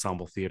of the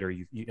Ensemble Theater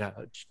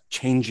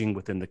changing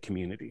within the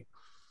community.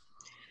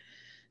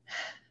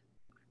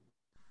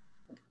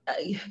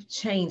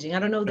 Changing. I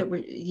don't know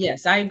that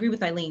yes, I agree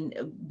with Eileen.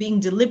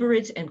 Being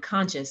deliberate and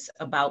conscious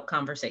about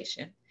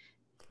conversation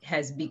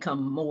has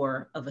become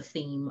more of a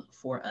theme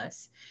for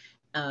us.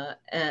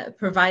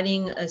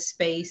 Providing a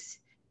space.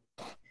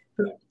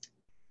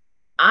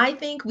 I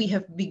think we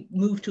have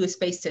moved to a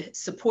space to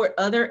support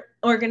other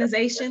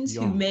organizations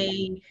who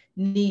may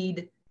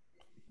need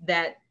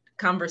that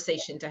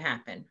conversation to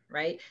happen,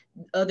 right?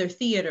 Other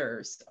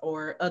theaters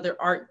or other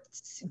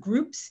arts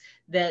groups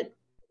that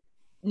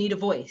need a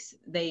voice,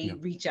 they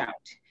reach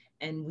out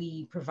and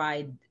we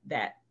provide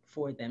that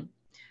for them.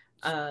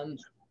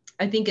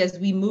 I think as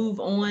we move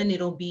on,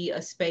 it'll be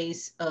a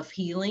space of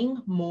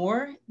healing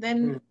more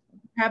than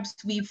perhaps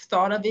we've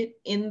thought of it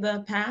in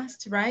the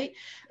past, right?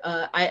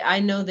 I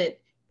know that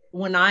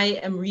when I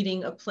am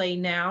reading a play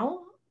now,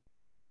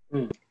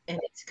 and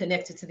it's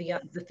connected to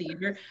the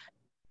theater,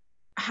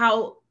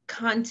 how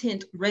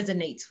content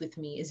resonates with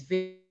me is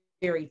very,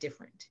 very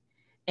different.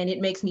 And it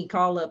makes me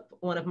call up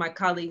one of my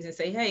colleagues and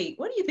say, hey,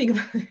 what do you think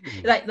about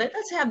it? Like,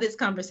 let's have this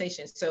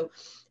conversation. So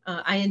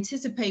I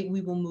anticipate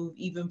we will move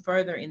even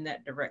further in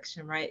that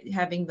direction, right?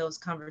 Having those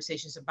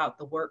conversations about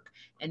the work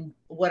and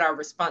what our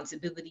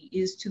responsibility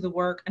is to the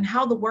work and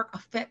how the work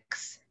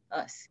affects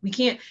us. We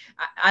can't,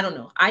 I don't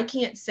know, I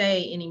can't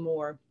say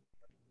anymore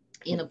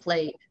in a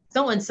play,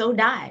 so-and-so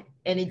died,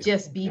 and it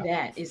just be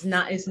that. It's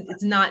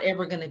not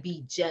ever going to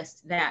be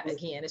just that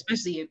again,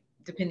 especially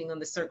depending on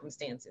the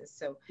circumstances.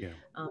 So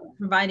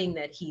providing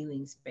that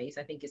healing space,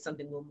 I think, is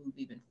something we'll move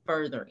even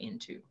further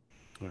into.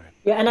 Right.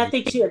 Yeah, and I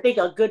think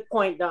a good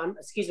point,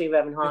 excuse me,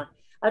 Reverend Hahn,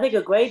 I think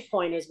a great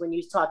point is when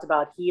you talked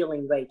about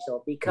healing,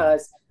 Rachel,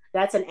 because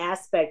that's an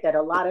aspect that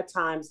a lot of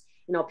times,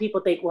 you know, people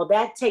think, well,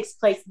 that takes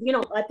place. You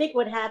know, I think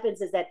what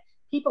happens is that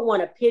people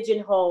want to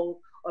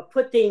pigeonhole or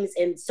put things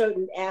in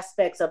certain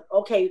aspects of,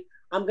 okay,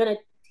 I'm going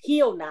to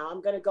heal now.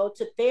 I'm going to go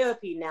to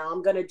therapy now.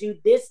 I'm going to do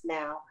this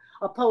now,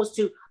 opposed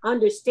to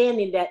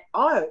understanding that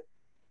art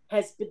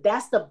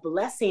that's the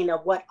blessing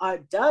of what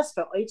art does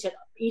for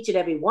each and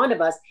every one of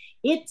us.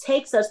 It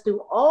takes us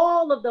through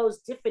all of those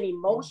different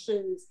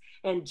emotions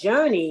and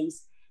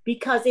journeys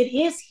because it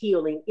is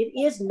healing, it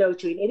is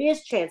nurturing, it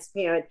is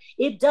transparent.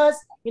 It does,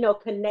 you know,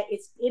 connect.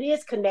 It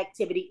is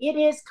connectivity. It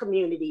is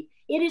community.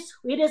 It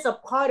is a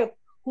part of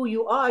who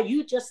you are.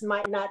 You just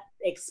might not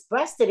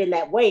express it in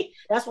that way.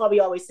 That's why we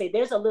always say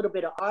there's a little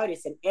bit of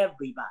artist in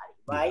everybody,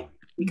 right?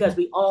 Because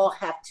we all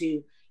have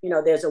to, you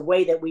know, there's a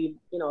way that we,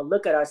 you know,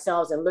 look at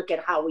ourselves and look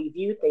at how we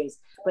view things.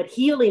 But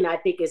healing, I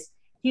think, is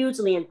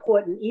hugely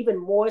important, even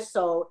more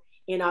so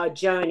in our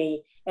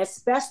journey,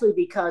 especially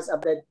because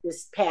of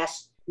this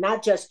past,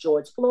 not just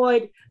George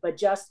Floyd, but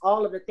just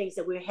all of the things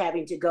that we're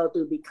having to go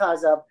through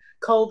because of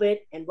COVID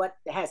and what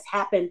has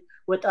happened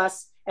with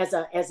us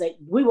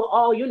we were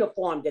all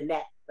uniformed in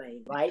that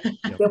thing, right?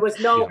 There was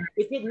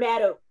it didn't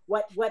matter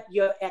what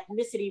your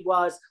ethnicity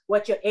was,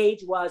 what your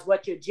age was,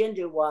 what your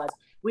gender was.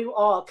 We were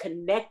all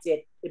connected.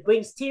 It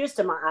brings tears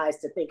to my eyes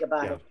to think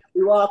about it.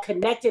 We were all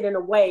connected in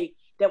a way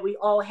that we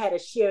all had a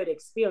shared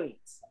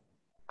experience.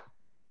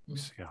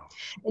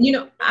 And, you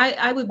know,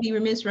 I would be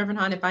remiss, Reverend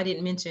Hahn, if I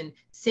didn't mention,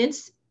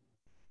 since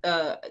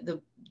the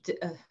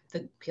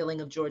killing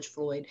of George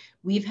Floyd,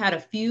 we've had a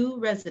few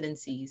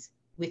residencies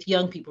with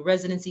young people.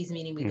 Residencies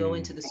meaning we go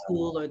into the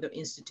school or the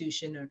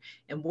institution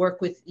and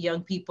work with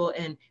young people.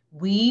 And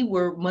we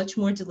were much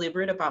more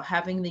deliberate about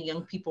having the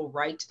young people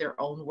write their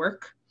own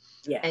work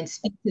and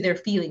speak to their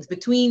feelings.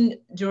 Between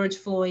George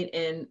Floyd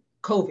and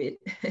COVID,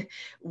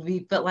 we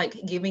felt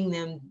like giving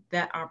them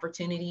that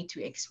opportunity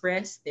to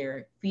express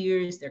their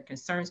fears, their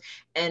concerns,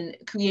 and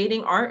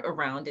creating art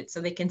around it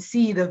so they can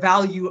see the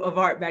value of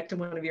art, back to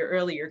one of your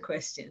earlier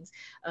questions.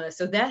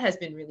 So that has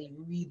been really,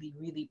 really,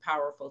 really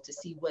powerful to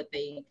see what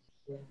they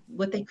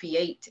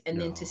create, and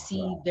then to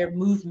see their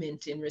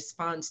movement in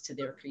response to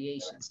their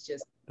creations.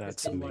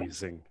 That's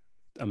amazing.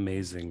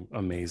 Amazing.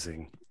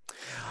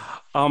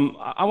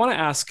 I want to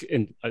ask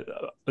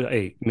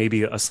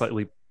maybe a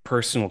slightly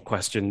personal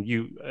question.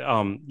 You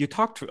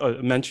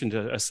mentioned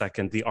a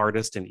second the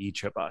artist in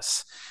each of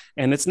us,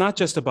 and it's not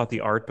just about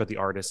the art but the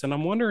artist. And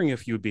I'm wondering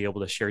if you would be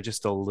able to share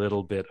just a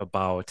little bit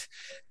about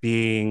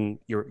being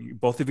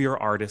both of your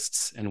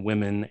artists and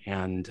women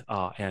and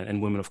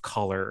women of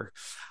color.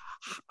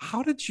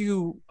 How did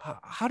you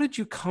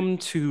come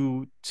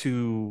to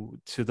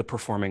the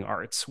performing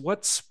arts?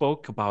 What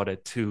spoke about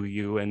it to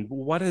you, and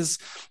what has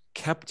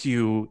kept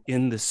you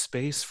in this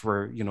space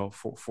for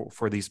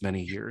these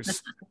many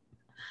years?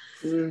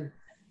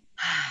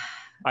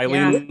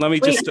 Eileen, let me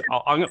just,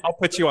 I'll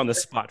put you on the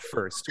spot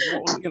first.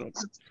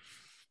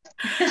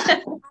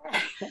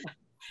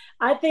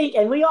 I think,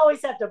 and we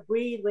always have to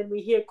breathe when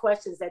we hear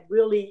questions that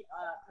really,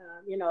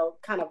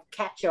 kind of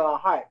capture our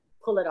heart,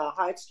 pull at our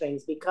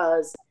heartstrings,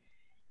 because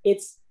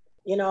it's,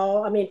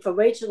 I mean, for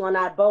Rachel and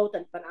I both,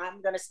 but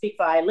I'm going to speak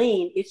for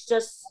Eileen,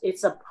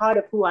 it's a part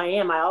of who I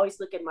am. I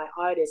always look at my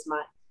art as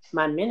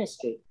my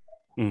ministry.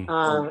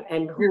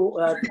 And who,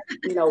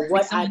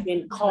 what I've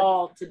been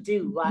called to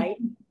do, right?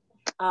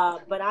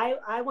 But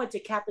I went to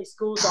Catholic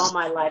schools all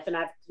my life, and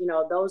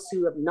those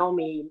who have known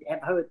me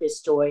have heard this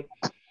story.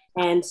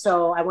 And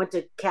so I went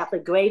to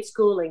Catholic grade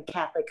school and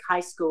Catholic high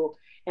school,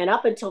 and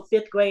up until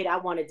 5th grade, I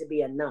wanted to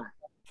be a nun.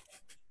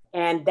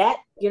 And that,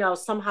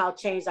 somehow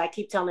changed. I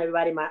keep telling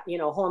everybody my,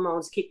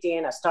 hormones kicked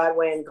in. I started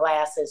wearing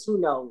glasses, who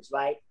knows,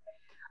 right?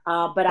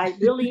 But I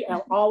really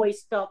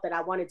always felt that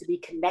I wanted to be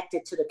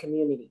connected to the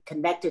community,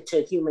 connected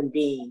to human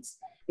beings,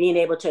 being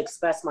able to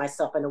express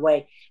myself in a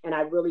way. And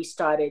I really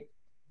started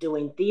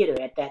doing theater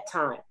at that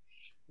time.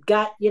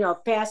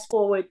 Fast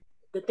forward,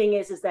 the thing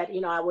is that,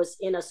 I was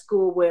in a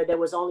school where there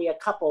was only a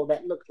couple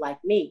that looked like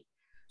me.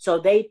 So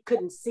they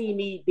couldn't see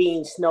me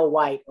being Snow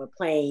White or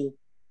playing,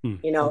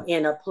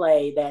 in a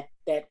play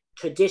that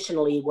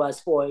traditionally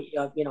was for,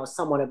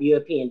 someone of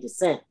European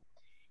descent.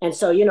 And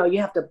so, you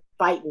have to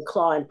fight and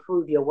claw and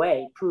prove your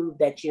way, prove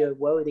that you're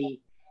worthy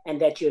and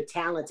that you're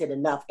talented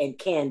enough and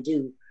can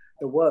do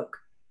the work.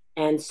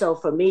 And so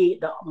for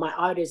me, my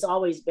art it's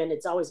always been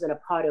a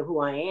part of who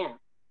I am.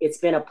 It's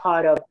been a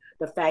part of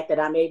the fact that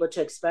I'm able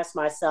to express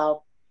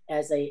myself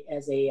as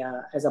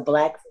a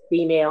Black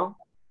female.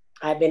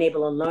 I've been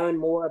able to learn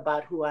more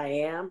about who I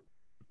am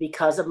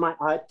because of my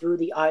art, through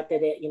the art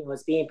that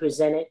is being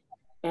presented.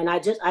 And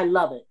I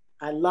love it.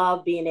 I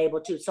love being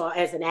able to. So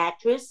as an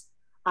actress,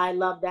 I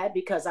love that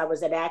because I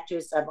was an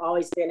actress. I've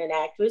always been an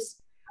actress,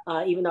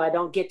 even though I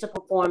don't get to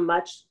perform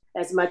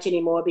as much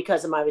anymore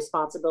because of my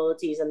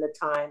responsibilities and the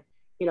time,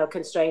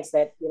 constraints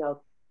that,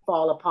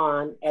 fall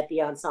upon at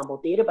the Ensemble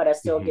Theater, but I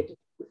still get to,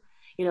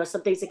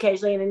 some things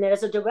occasionally. And then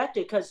as a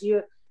director, because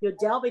you're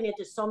delving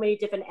into so many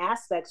different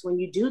aspects when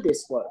you do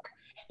this work,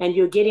 and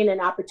you're getting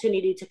an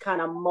opportunity to kind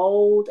of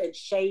mold and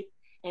shape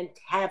and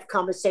have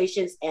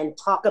conversations and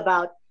talk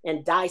about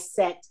and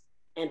dissect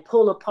and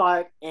pull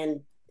apart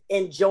and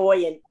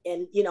enjoy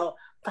and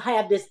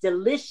have this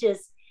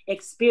delicious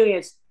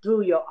experience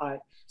through your art.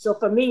 So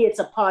for me, it's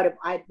a part of,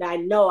 I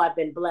know I've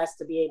been blessed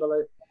to be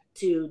able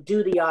to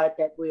do the art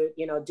that we're,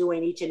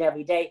 doing each and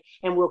every day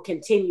and will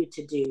continue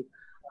to do.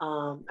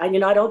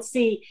 And, I don't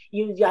see,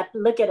 you got to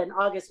look at an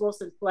August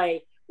Wilson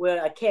play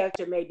where a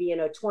character may be in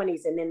her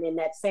 20s. And then in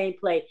that same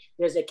play,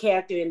 there's a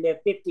character in their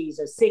 50s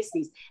or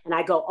 60s. And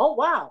I go, oh,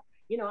 wow,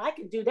 I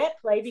could do that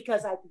play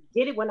because I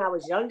did it when I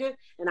was younger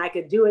and I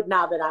could do it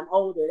now that I'm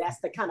older. That's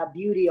the kind of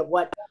beauty of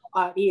what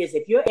art is.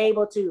 If you're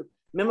able to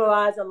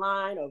memorize a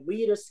line or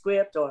read a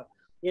script or,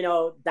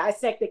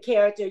 dissect the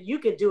character, you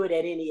could do it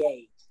at any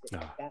age.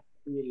 That's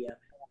the beauty of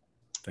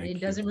it.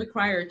 It doesn't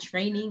require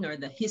training or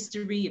the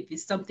history. If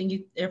it's something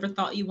you ever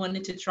thought you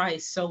wanted to try,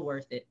 it's so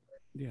worth it.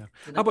 Yeah.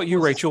 How about you,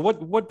 Rachel?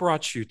 What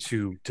brought you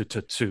to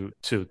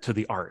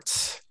the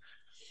arts?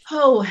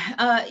 Oh,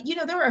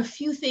 there were a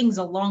few things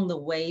along the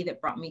way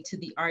that brought me to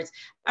the arts.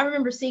 I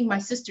remember seeing my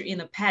sister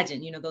in a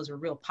pageant. Those were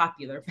real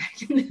popular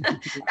back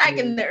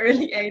in the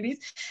early 80s.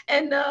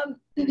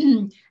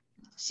 And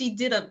she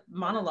did a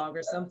monologue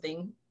or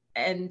something.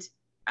 And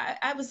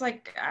I was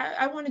like,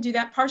 I want to do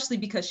that, partially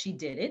because she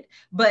did it.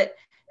 But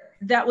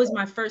that was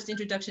my first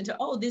introduction to,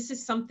 this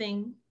is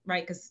something,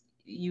 right? Because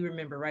you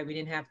remember, right? We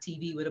didn't have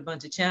TV with a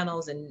bunch of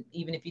channels. And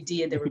even if you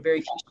did, there were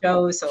very few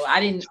shows. So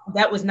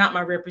that was not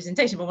my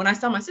representation. But when I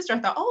saw my sister, I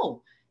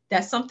thought,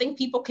 that's something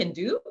people can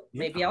do.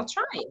 Maybe I'll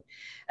try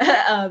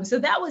it. So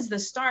that was the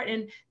start.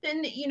 And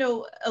then,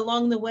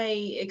 along the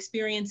way,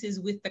 experiences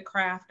with the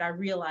craft, I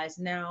realized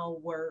now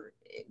were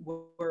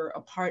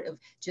a part of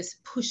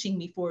just pushing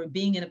me forward,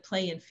 being in a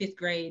play in 5th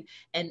grade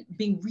and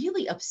being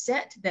really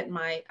upset that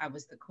I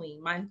was the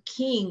queen. My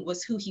king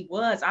was who he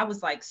was. I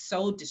was like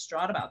so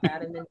distraught about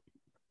that. And then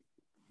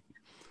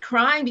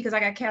crying because I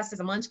got cast as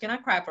a Munchkin. I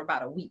cried for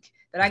about a week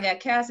that I got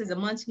cast as a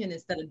Munchkin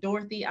instead of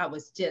Dorothy. I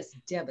was just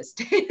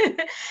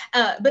devastated.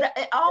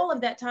 But all of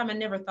that time, I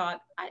never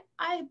thought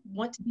I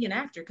want to be an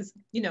actor because,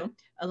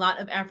 a lot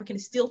of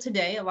Africans still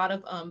today, a lot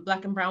of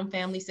Black and brown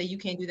families say you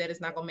can't do that. It's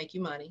not going to make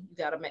you money. You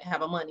got to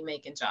have a money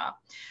making job.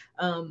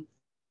 And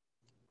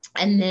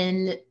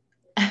then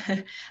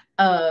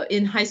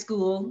in high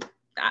school,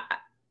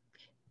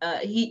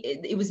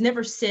 it was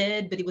never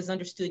said, but it was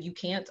understood you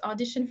can't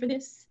audition for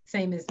this.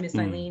 Same as Miss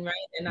Eileen, right?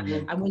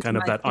 And I went kind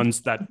of that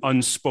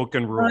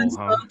unspoken rule,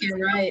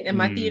 right? And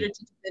my theater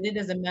teacher said it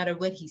doesn't matter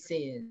what he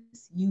says,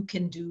 you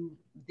can do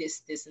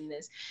this, this, and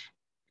this.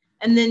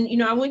 And then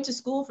I went to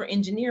school for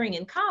engineering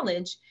in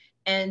college,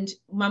 and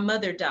my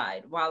mother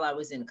died while I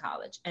was in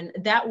college, and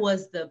that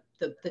was the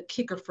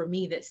kicker for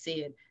me that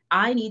said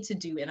I need to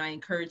do, and I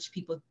encourage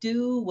people,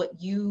 do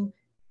what you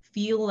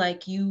feel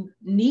like you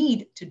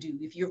need to do,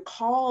 if you're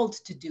called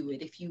to do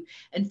it.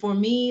 And for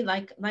me,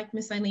 like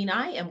Miss Eileen,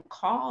 I am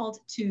called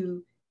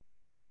to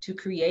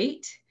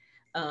create,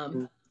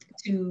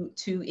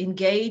 to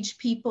engage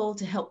people,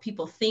 to help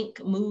people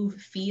think, move,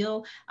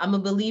 feel. I'm a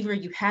believer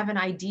you have an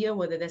idea,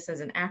 whether that's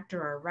as an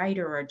actor or a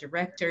writer or a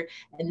director,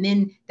 and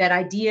then that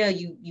idea,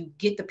 you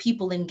get the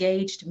people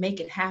engaged to make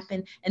it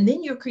happen, and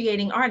then you're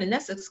creating art, and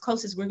that's as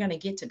close as we're going to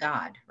get to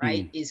God,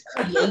 right? Is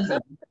creating.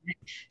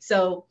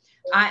 So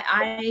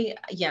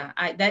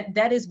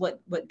that is what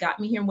got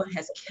me here, and what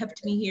has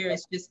kept me here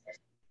is just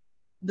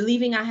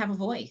believing I have a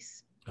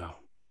voice.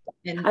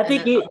 And I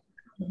think you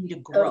need to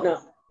grow.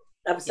 No.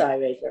 I'm sorry,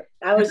 Rachel.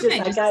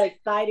 I got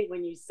excited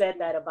when you said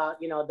that about,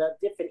 the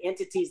different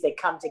entities that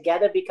come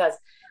together, because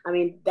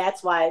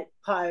that's why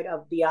part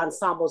of the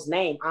ensemble's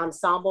name,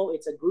 Ensemble,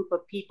 it's a group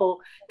of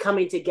people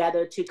coming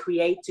together to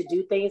create, to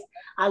do things.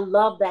 I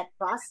love that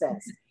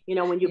process.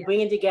 When you're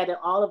bringing together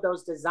all of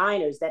those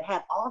designers that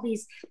have all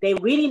these,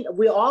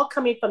 we're all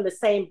coming from the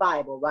same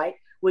Bible, right?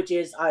 which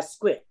is our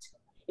script.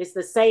 It's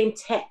the same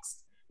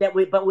text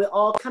but we're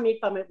all coming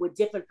from it with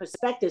different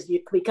perspectives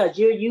because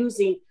you're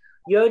using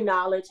your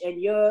knowledge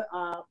and your,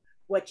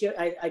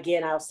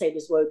 again, I'll say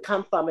this word,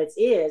 come from its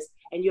ears,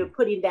 and you're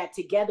putting that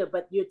together,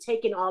 but you're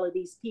taking all of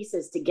these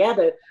pieces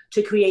together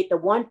to create the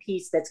one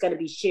piece that's going to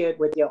be shared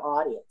with your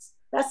audience.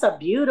 That's a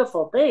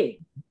beautiful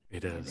thing.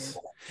 It is.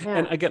 Yeah.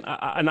 And again,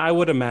 I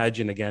would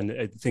imagine,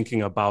 again,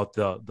 thinking about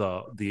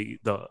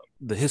the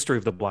history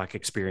of the Black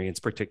experience,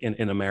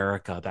 particularly in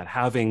America, that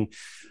having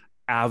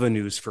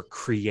avenues for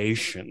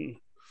creation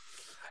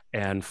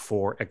and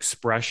for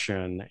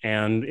expression,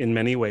 and in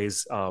many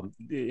ways,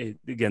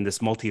 again, this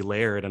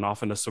multi-layered and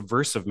often a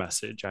subversive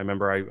message. I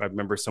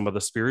remember some of the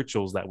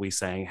spirituals that we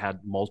sang had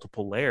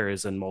multiple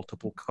layers and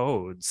multiple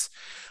codes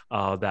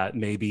that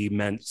maybe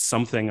meant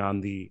something on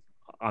the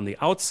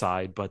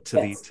outside, but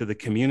to the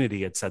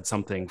community, it said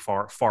something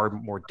far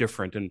more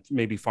different and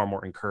maybe far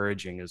more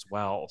encouraging as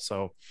well.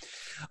 So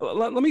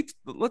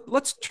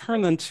let's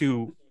turn then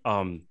to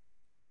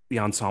the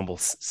ensemble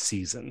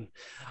season.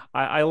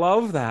 I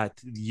love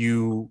that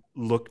you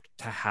look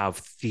to have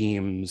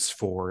themes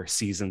for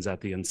seasons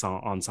at the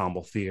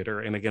ensemble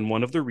theater. And again,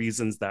 one of the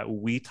reasons that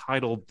we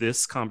titled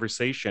this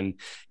conversation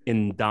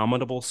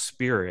 "Indomitable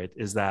Spirit"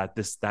 is that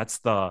that's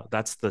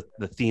the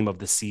theme of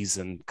the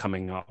season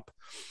coming up.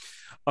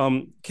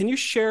 Can you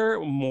share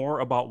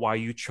more about why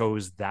you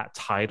chose that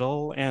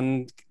title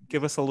and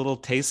give us a little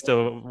taste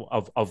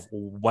of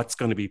what's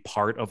going to be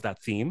part of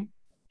that theme?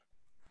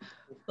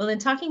 Well, in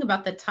talking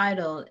about the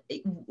title,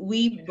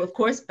 we, of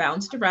course,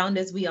 bounced around,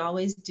 as we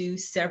always do,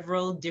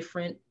 several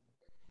different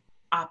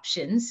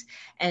options.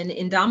 And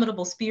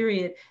Indomitable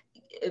Spirit,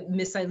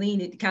 Miss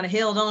Eileen, it kind of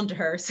held on to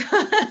her. So,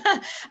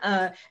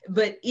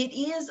 but it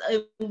is,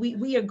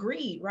 we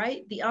agreed,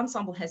 right? The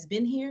ensemble has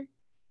been here.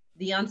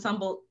 The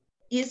ensemble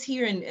is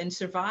here and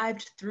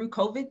survived through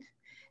COVID.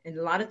 And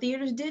a lot of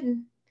theaters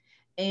didn't.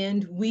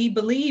 And we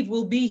believe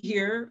we'll be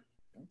here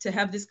to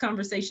have this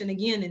conversation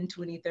again in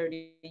 20,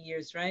 30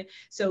 years, right?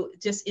 So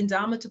just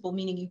indomitable,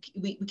 meaning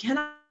we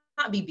cannot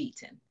be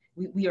beaten.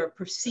 We are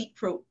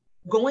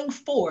going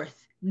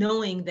forth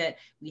knowing that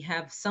we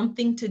have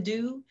something to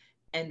do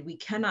and we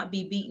cannot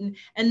be beaten.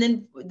 And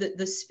then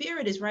the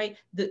spirit is right.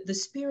 The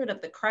spirit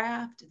of the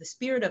craft, the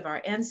spirit of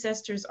our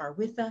ancestors are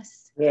with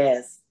us.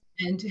 Yes.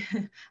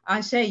 And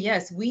I say,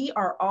 yes, we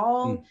are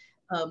all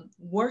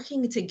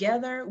working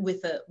together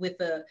with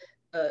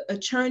a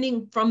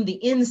churning from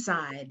the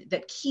inside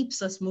that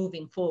keeps us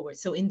moving forward.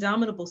 So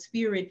Indomitable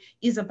Spirit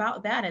is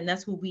about that. And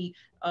that's what we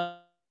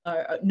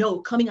know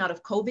coming out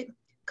of COVID,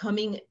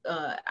 coming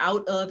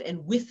out of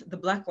and with the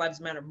Black Lives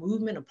Matter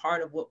movement, a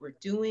part of what we're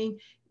doing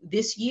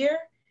this year.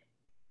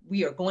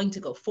 We are going to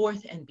go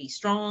forth and be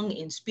strong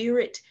in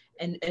spirit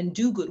and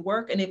do good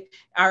work. And if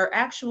our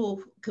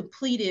actual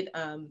completed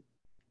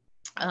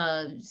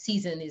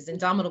season is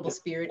Indomitable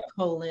Spirit,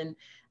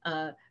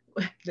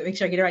 make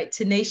sure I get it right,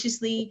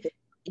 tenaciously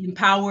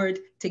empowered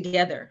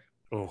together,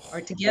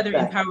 or together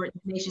empowered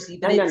tenaciously,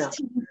 but it's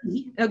TET.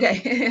 Okay,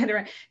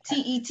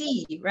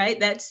 TET, right?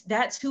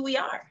 That's who we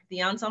are,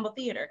 the ensemble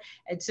theater.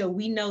 And so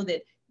we know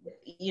that,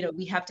 you know,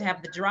 we have to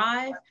have the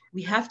drive.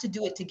 We have to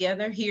do it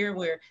together here,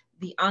 where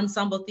the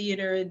ensemble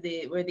theater,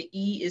 where the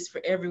E is for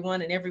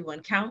everyone and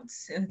everyone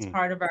counts. And it's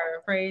part of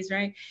our phrase,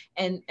 right?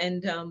 And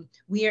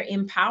we are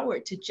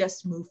empowered to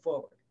just move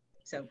forward.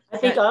 So I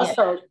think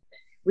also,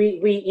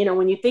 we you know,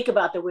 when you think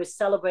about that, we're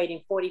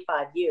celebrating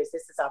 45 years.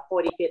 This is our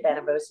 45th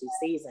anniversary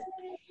season.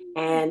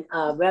 And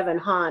Reverend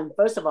Hahn,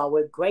 first of all,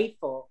 we're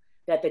grateful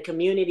that the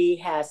community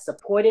has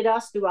supported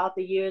us throughout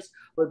the years.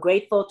 We're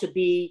grateful to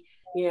be,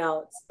 you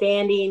know,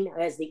 standing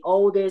as the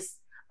oldest,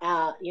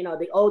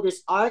 the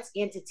oldest arts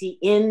entity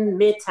in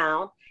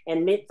Midtown.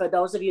 And for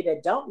those of you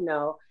that don't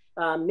know,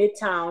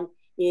 Midtown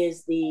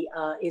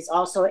is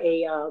also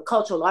a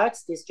cultural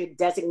arts district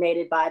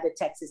designated by the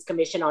Texas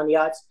Commission on the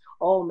Arts,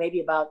 maybe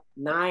about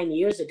 9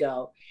 years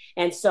ago.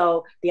 And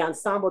so the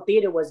ensemble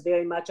theater was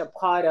very much a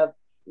part of,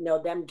 you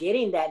know, them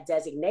getting that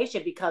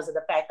designation because of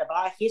the fact of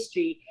our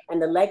history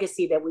and the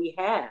legacy that we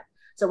have.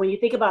 So when you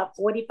think about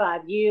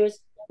 45 years,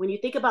 when you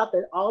think about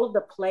all of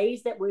the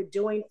plays that we're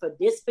doing for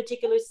this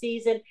particular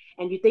season,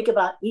 and you think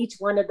about each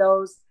one of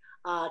those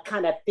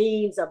kind of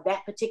themes of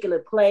that particular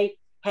play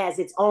has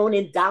its own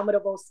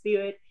indomitable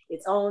spirit,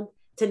 its own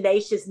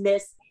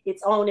tenaciousness,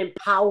 its own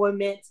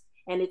empowerment,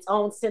 and its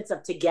own sense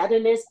of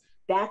togetherness.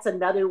 That's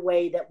another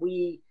way that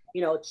we,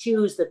 you know,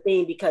 choose the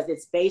theme, because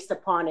it's based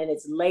upon and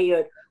it's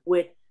layered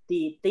with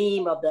the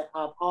theme of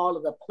all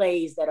of the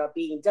plays that are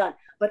being done.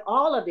 But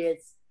all of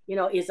it, you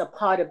know, is a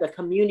part of the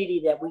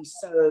community that we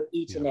serve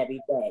each and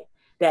every day.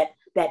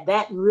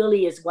 That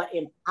really is what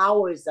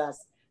empowers us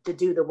to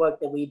do the work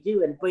that we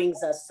do and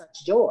brings us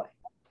such joy.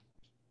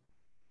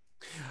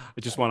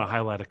 I just want to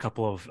highlight a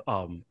couple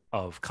of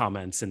of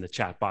comments in the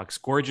chat box.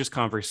 Gorgeous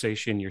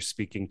conversation. You're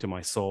speaking to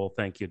my soul.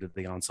 Thank you to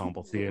the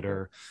Ensemble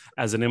Theater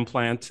as an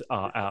implant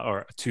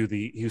or to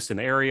the Houston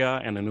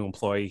area and a new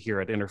employee here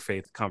at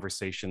Interfaith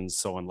Conversations.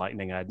 So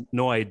enlightening. I had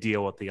no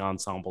idea what the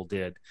Ensemble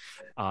did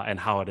and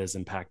how it has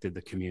impacted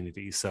the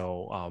community.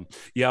 So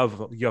you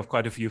have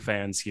quite a few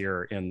fans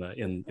here in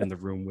the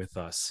room with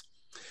us.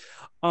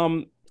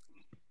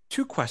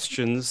 Two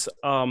questions.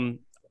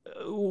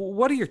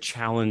 What are your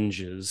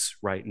challenges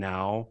right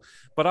now?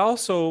 But I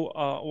also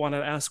want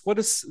to ask, what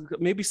is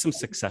maybe some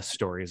success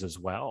stories as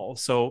well?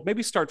 So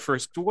maybe start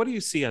first. What do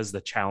you see as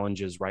the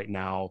challenges right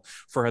now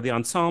for the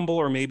ensemble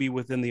or maybe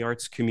within the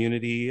arts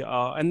community?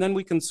 And then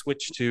we can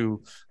switch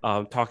to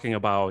talking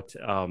about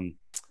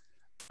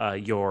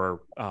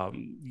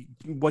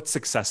what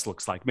success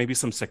looks like, maybe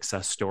some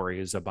success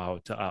stories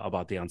about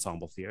the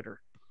Ensemble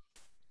Theater.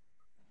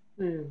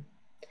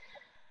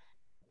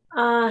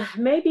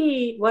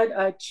 Maybe what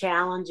are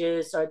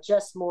challenges are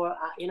just more,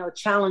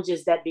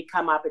 challenges that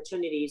become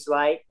opportunities,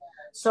 right?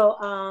 So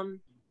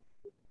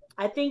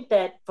I think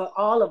that for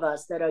all of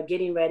us that are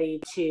getting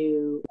ready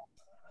to,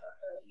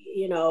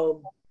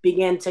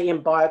 begin to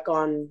embark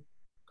on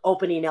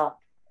opening up,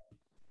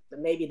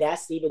 maybe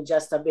that's even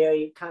just a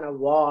very kind of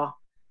raw,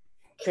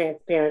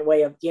 transparent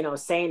way of,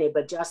 saying it,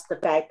 but just the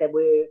fact that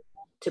we're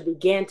to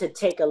begin to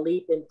take a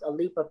leap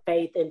of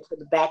faith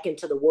back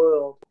into the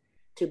world,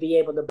 to be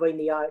able to bring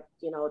the art,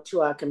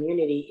 to our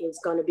community is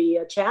going to be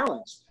a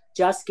challenge.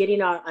 Just getting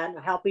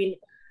helping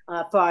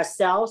for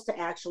ourselves to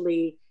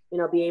actually,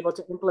 be able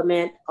to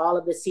implement all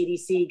of the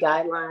CDC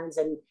guidelines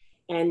and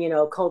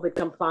COVID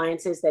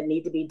compliances that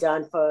need to be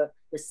done for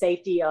the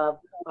safety of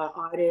our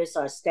artists,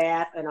 our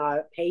staff, and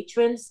our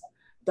patrons.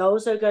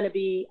 Those are going to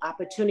be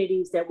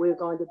opportunities that we're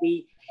going to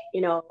be,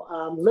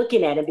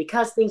 looking at. And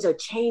because things are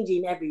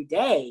changing every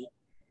day,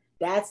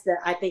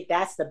 I think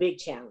that's the big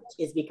challenge,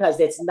 is because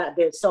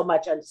there's so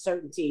much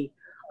uncertainty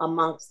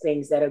amongst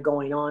things that are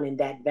going on in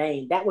that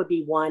vein. That would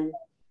be one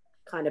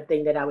kind of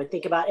thing that I would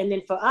think about. And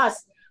then for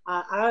us,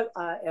 our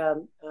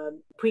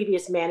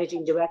previous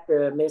managing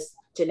director, Miss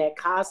Jeanette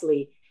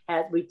Cosley,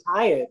 had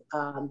retired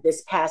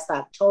this past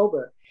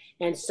October.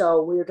 And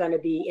so we're going to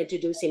be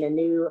introducing a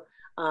new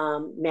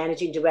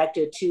managing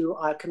director to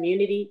our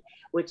community,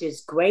 which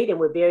is great. And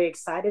we're very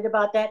excited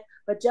about that.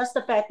 But just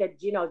the fact that,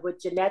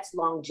 with Jeanette's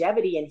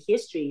longevity and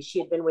history, she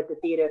had been with the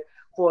theater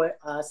for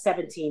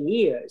 17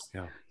 years.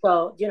 Yeah.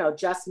 So,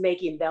 just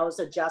making those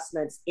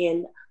adjustments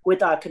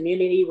with our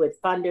community, with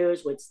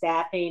funders, with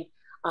staffing,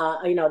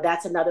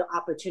 that's another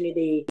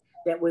opportunity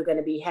that we're going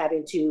to be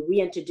having to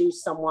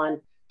reintroduce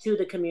someone to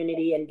the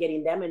community and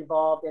getting them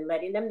involved and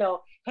letting them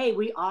know, hey,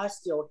 we are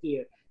still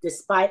here,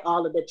 despite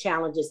all of the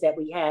challenges that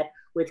we had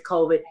with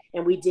COVID.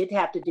 And we did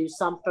have to do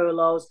some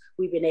furloughs.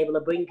 We've been able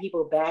to bring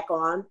people back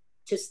on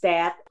to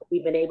staff.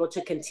 We've been able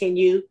to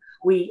continue.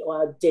 We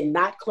did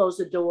not close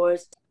the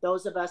doors.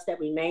 Those of us that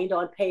remained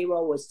on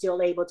payroll were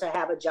still able to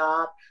have a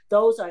job.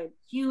 Those are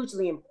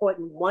hugely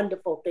important,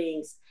 wonderful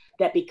things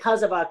that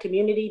because of our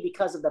community,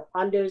 because of the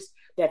funders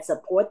that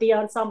support the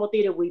Ensemble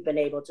Theater, we've been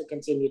able to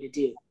continue to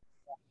do.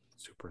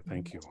 Super,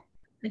 thank you.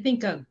 I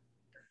think an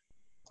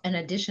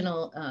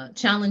additional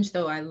challenge,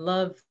 though, I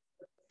love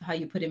how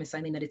you put it, Ms.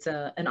 Eileen, that it's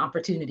an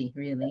opportunity,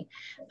 really,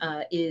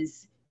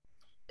 is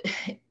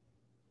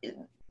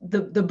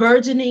the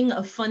burgeoning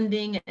of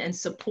funding and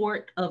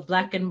support of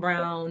Black and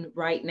Brown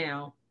right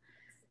now,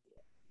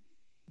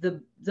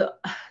 the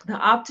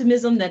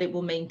optimism that it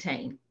will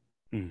maintain.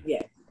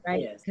 Yeah.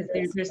 Right,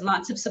 because there's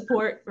lots of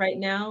support right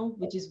now,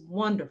 which is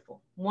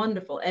wonderful,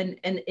 and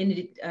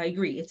I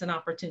agree, it's an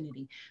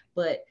opportunity.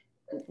 But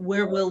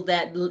where will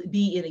that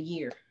be in a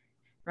year,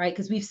 right?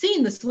 Because we've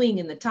seen the swing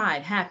in the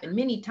tide happen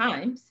many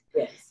times.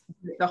 Yes.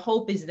 The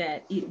hope is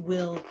that it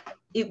will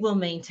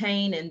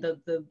maintain, and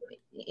the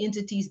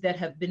entities that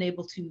have been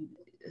able to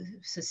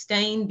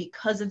sustain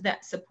because of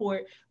that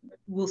support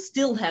will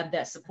still have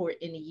that support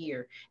in a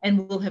year,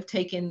 and will have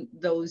taken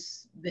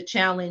the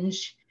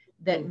challenge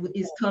that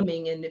is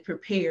coming and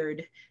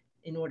prepared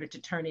in order to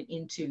turn it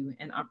into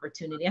an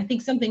opportunity. I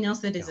think something else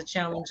that is a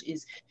challenge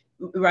is,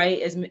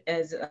 right,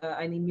 as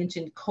Eileen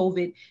mentioned,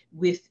 COVID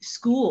with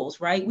schools,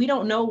 right? We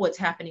don't know what's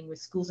happening with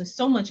schools, and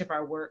so much of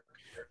our work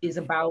is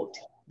about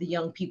the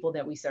young people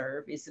that we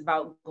serve. It's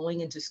about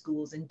going into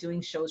schools and doing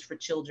shows for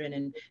children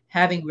and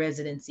having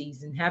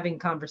residencies and having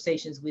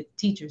conversations with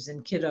teachers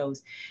and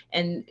kiddos.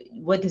 And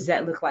what does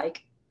that look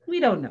like? We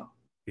don't know.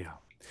 Yeah,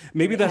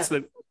 maybe that's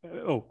the.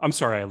 Oh, I'm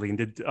sorry, Eileen.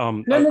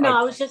 No.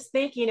 I was just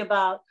thinking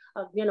about,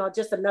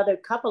 just another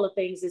couple of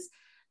things is,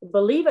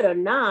 believe it or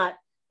not,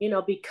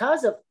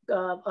 because of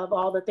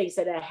all the things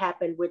that have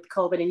happened with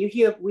COVID,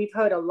 and we've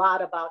heard a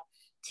lot about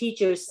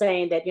teachers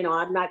saying that,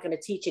 I'm not going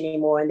to teach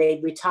anymore, and they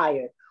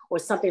retired or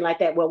something like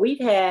that. Well, we've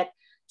had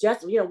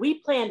we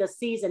planned a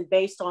season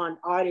based on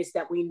artists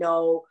that we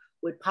know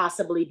would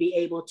possibly be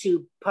able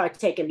to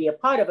partake and be a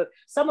part of it.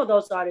 Some of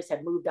those artists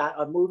have moved out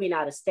or moving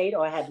out of state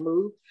or have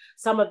moved.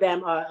 Some of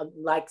them are,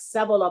 like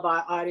several of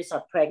our artists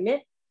are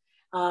pregnant.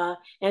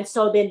 And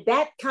so then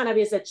that kind of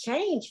is a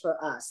change for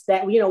us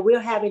that, we're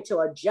having to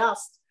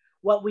adjust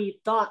what we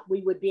thought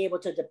we would be able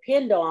to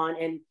depend on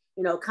and,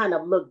 you know, kind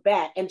of look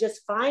back, and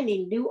just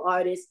finding new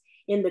artists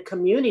in the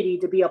community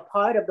to be a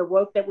part of the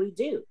work that we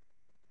do.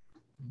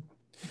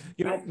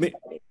 You know,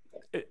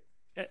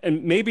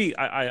 and maybe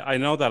I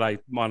know that I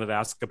wanted to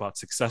ask about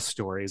success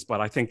stories,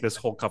 but I think this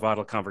whole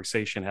vital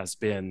conversation has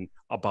been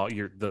about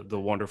the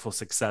wonderful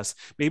success.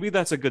 Maybe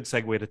that's a good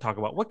segue to talk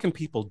about what can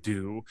people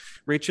do.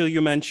 Rachel,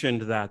 you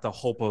mentioned that the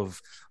hope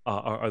of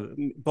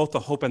both the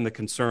hope and the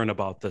concern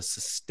about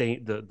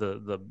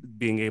the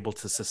being able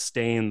to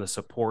sustain the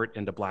support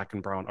into Black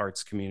and Brown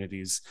arts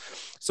communities.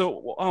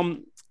 So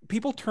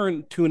people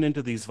tune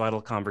into these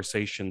vital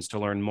conversations to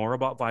learn more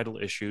about vital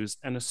issues,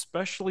 and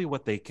especially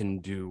what they can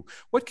do.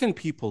 What can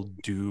people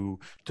do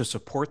to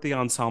support the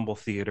Ensemble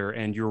Theater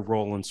and your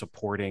role in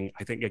supporting,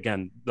 I think,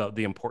 again,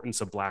 the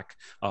importance of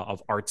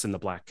of arts in the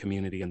Black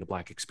community and the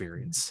Black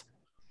experience?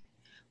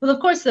 Well, of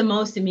course, the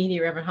most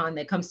immediate, Reverend Hahn,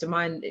 that comes to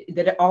mind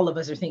that all of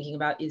us are thinking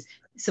about is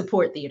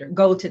support theater,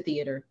 go to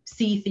theater,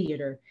 see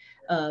theater,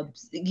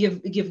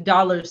 give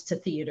dollars to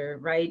theater,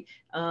 right?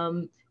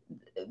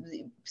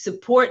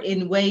 Support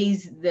in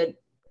ways that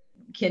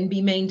can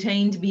be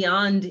maintained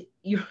beyond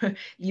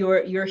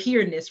your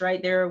here-ness,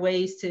 right? There are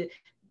ways to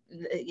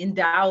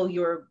endow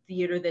your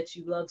theater that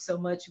you love so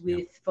much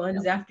with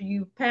funds after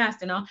you've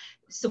passed, and I'll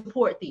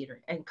support theater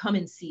and come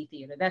and see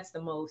theater. That's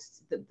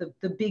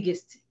the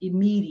biggest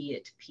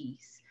immediate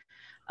piece.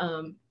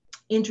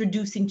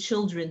 Introducing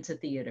children to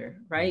theater,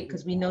 right?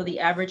 Because we know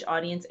the average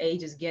audience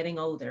age is getting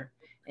older.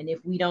 And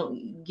if we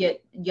don't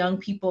get young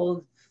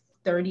people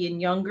 30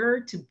 and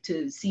younger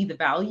to see the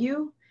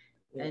value,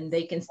 and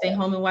they can stay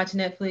home and watch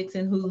Netflix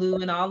and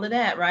Hulu and all of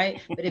that, right?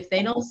 But if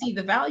they don't see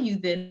the value,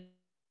 then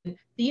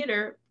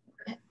theater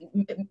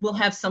will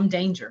have some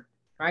danger,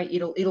 right?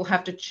 It'll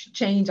have to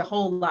change a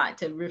whole lot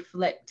to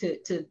reflect,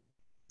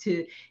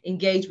 to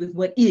engage with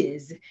what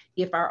is,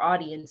 if our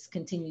audience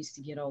continues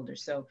to get older.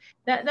 So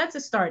that's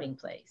a starting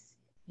place.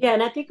 Yeah,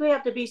 and I think we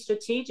have to be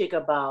strategic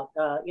about,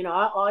 you know,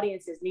 our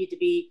audiences need to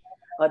be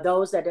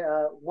those that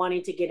are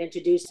wanting to get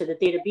introduced to the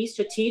theater. Be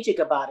strategic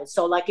about it.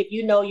 So like, if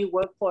you know you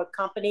work for a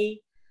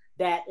company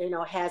that, you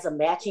know, has a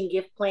matching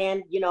gift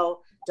plan, you know,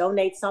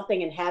 donate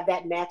something and have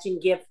that matching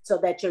gift so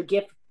that your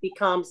gift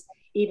becomes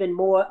even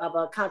more of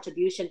a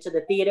contribution to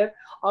the theater.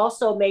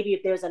 Also, maybe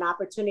if there's an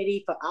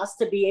opportunity for us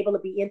to be able to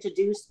be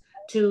introduced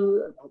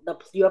to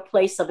your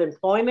place of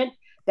employment,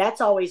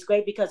 that's always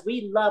great, because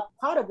we love,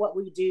 part of what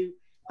we do,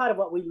 part of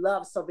what we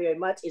love so very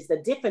much is the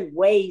different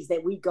ways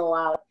that we go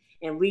out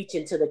and reach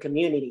into the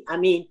community. I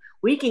mean,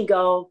 we can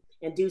go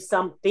and do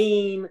some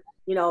theme,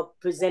 you know,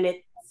 presented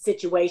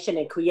situation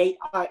and create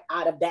art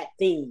out of that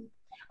theme.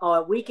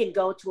 Or we can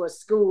go to a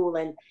school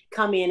and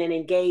come in and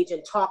engage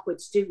and talk with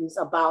students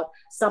about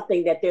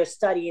something that they're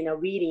studying or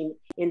reading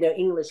in their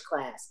English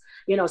class.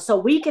 You know, so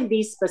we can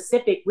be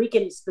specific. We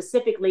can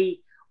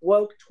specifically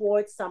work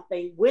towards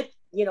something with,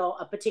 you know,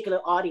 a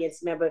particular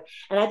audience member.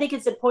 And I think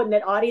it's important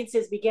that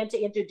audiences begin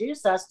to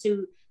introduce us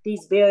to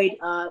these varied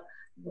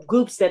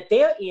groups that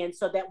they're in,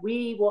 so that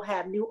we will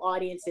have new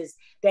audiences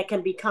that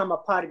can become a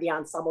part of the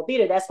Ensemble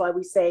Theater. That's why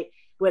we say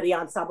we're the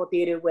Ensemble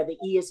Theater, where the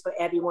E is for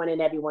everyone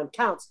and everyone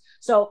counts.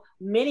 So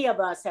many of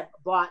us have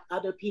brought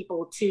other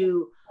people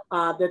to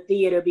the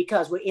theater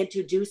because we're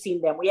introducing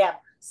them. We have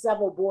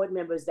several board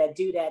members that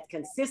do that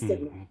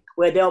consistently,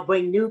 where they'll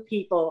bring new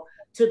people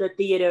to the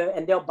theater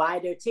and they'll buy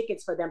their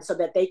tickets for them so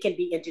that they can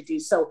be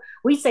introduced. So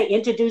we say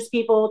introduce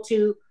people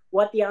to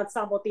what the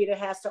Ensemble Theater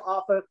has to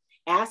offer.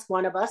 Ask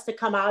one of us to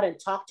come out and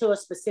talk to a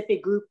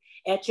specific group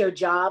at your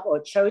job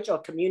or church or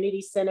community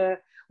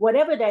center.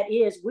 Whatever that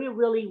is, we're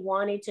really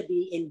wanting to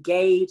be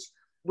engaged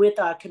with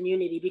our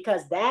community,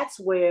 because that's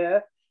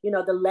where, you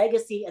know, the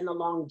legacy and the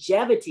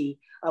longevity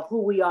of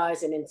who we are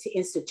as an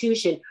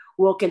institution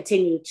will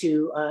continue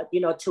to,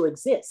 you know, to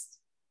exist.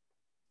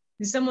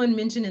 Someone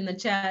mentioned in the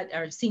chat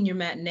our senior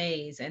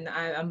matinees, and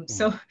I'm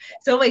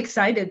so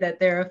excited that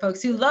there are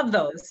folks who love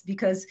those,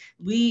 because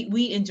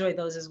we enjoy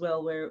those as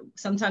well, where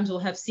sometimes we'll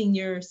have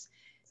seniors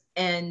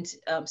and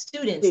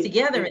students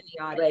together in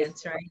the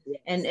audience, right?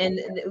 And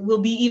we'll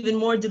be even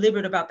more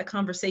deliberate about the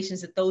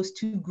conversations that those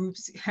two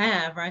groups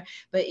have, right?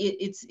 But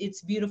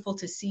it's beautiful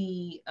to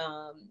see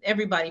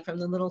everybody from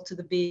the little to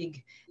the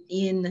big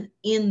in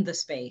the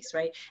space,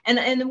 right?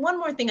 And one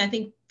more thing I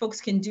think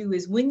folks can do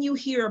is, when you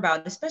hear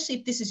about, especially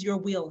if this is your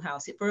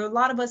wheelhouse, for a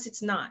lot of us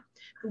it's not,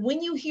 but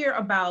when you hear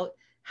about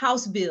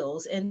House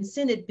bills and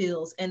Senate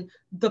bills and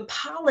the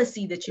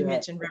policy that you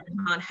mentioned, Reverend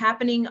Hahn,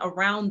 happening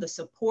around the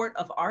support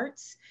of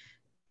arts,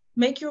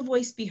 make your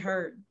voice be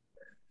heard.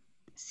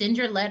 Send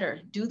your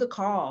letter, do the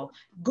call,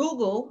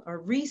 Google or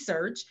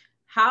research,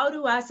 how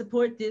do I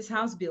support this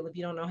House bill, if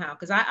you don't know how,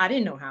 because I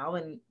didn't know how,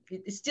 and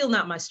it's still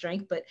not my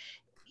strength, but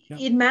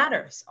it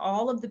matters.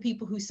 All of the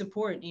people who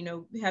support, you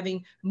know,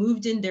 having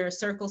moved in, there are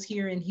circles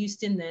here in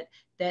Houston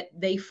that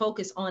they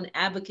focus on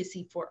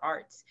advocacy for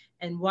arts,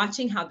 and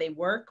watching how they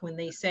work when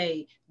they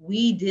say,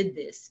 we did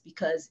this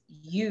because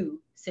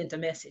you sent a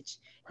message,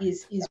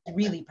 is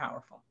really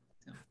powerful.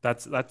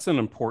 That's an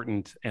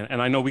important,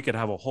 and I know we could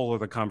have a whole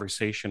other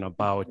conversation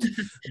about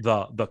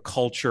the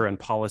culture and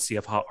policy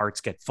of how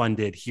arts get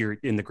funded here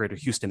in the greater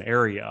Houston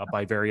area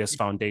by various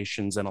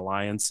foundations and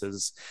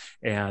alliances,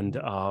 and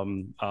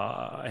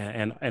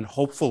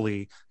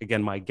hopefully,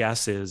 again, my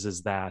guess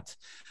is that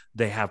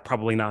they have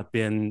probably not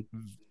been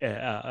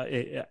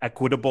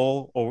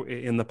equitable or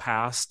in the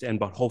past,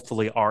 but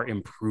hopefully are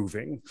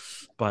improving.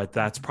 But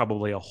that's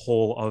probably a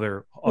whole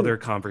other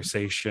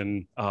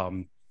conversation.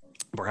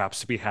 Perhaps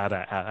to be had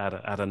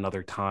at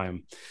another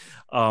time.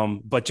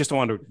 But just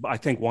want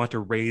to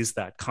raise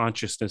that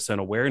consciousness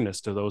and awareness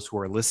to those who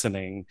are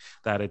listening,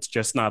 that it's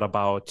just not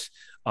about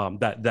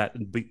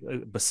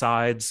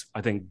besides,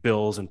 I think,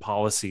 bills and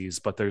policies,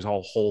 but there's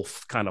a whole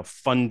kind of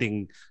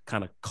funding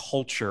kind of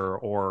culture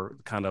or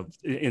kind of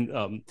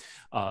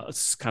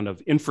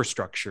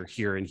infrastructure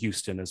here in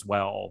Houston as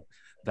well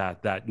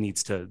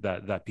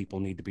that people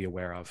need to be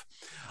aware of.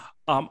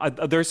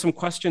 There's some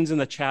questions in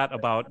the chat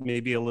about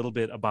maybe a little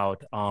bit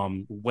about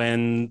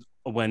when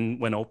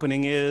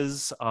opening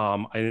is.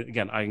 I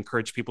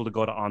encourage people to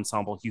go to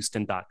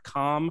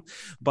ensemblehouston.com,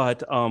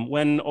 but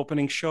when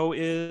opening show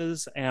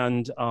is,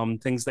 and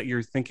things that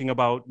you're thinking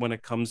about when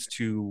it comes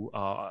to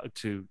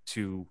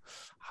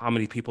how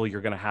many people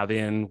you're going to have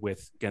in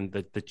with, again,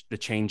 the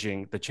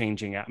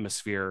changing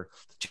atmosphere,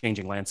 the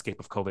changing landscape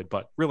of COVID.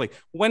 But really,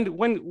 when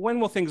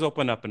will things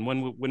open up, and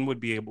when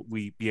would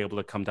we be able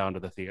to come down to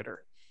the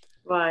theater?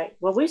 Right.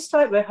 Well, we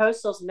start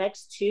rehearsals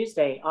next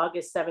Tuesday,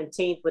 August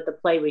 17th, with the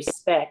play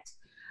Respect.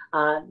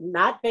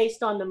 Not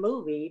based on the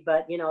movie,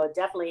 but, it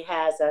definitely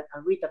has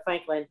Aretha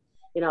Franklin,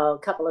 a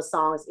couple of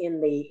songs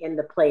in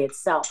the play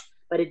itself.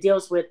 But it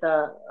deals with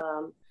the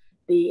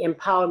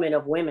empowerment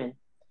of women,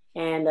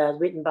 and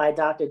written by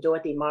Dr.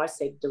 Dorothy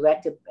Marsick,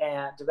 directed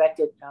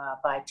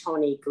by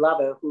Tony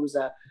Glover, who's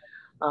a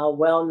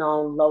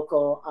well-known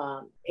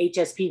local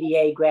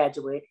HSPDA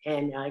graduate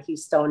and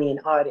Houstonian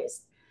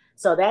artist.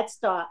 So that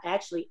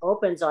actually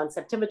opens on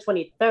September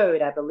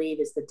 23rd, I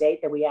believe, is the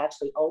date that we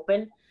actually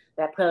open.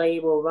 That play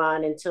will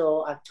run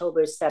until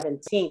October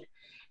 17th.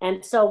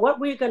 And so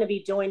what we're going to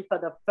be doing for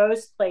the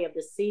first play of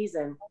the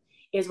season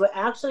is we're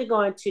actually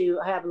going to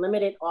have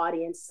limited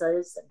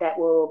audiences that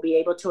will be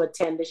able to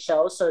attend the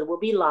show. So it will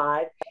be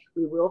live.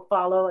 We will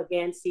follow,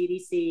 again,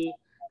 CDC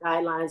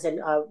guidelines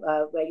and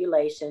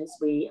regulations.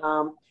 We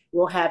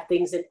will have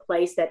things in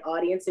place that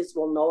audiences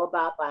will know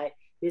about by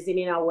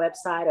visiting our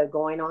website or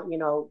going on,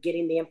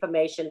 getting the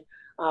information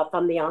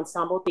from the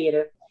Ensemble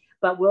Theater.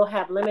 But we'll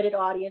have limited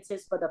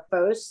audiences for the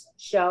first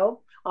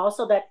show.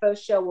 Also, that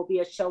first show will be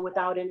a show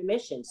without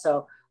intermission.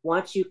 So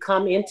once you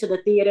come into the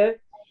theater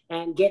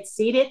and get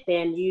seated,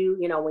 then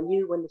when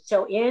the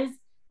show ends,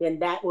 then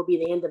that will be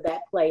the end of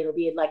that play. It'll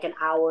be like an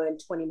hour and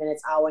 20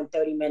 minutes, hour and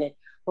 30-minute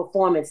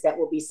performance that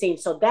will be seen.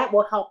 So that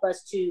will help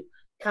us to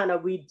kind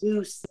of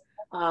reduce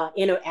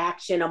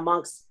interaction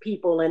amongst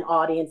people and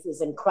audiences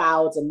and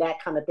crowds and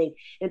that kind of thing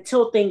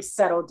until things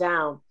settle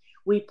down.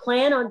 We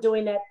plan on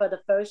doing that for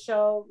the first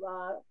show,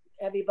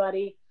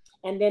 everybody.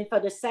 And then for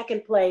the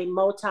second play,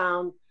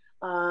 Motown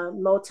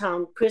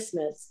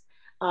Christmas,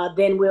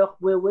 then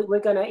we're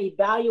going to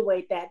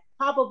evaluate that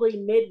probably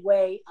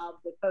midway of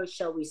the first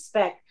show,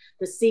 Respect,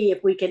 to see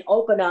if we can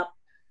open up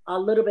a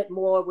little bit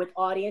more with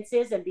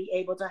audiences and be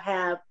able to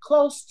have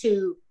close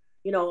to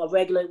a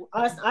regular,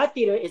 our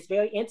theater is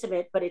very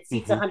intimate, but it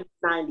seats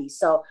 190.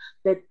 So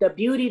the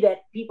beauty that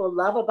people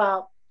love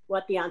about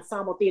what the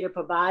Ensemble Theater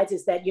provides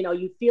is that,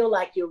 you feel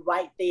like you're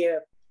right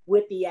there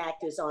with the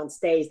actors on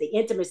stage. The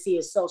intimacy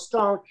is so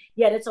strong,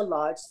 yet it's a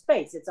large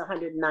space. It's a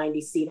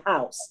 190 seat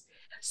house.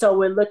 So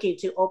we're looking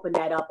to open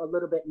that up a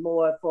little bit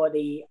more for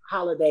the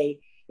holiday,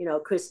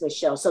 Christmas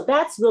show. So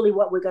that's really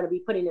what we're going to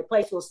be putting in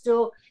place. We'll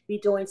still be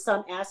doing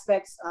some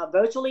aspects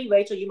virtually.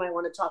 Rachel, you might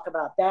want to talk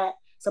about that.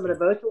 Some of the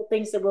virtual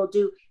things that we'll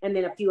do, and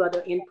then a few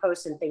other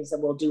in-person things that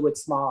we'll do with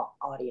small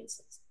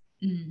audiences.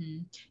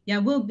 Mm-hmm. Yeah,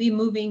 we'll be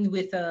moving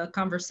with a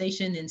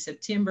conversation in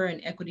September,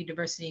 an equity,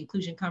 diversity,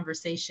 inclusion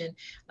conversation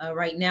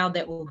right now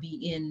that will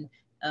be in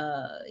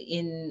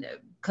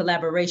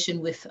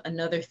collaboration with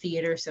another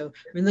theater. So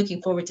we're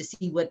looking forward to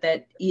see what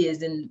that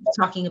is, and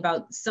talking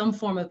about some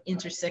form of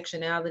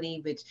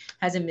intersectionality, which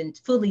hasn't been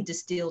fully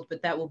distilled,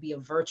 but that will be a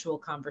virtual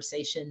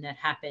conversation that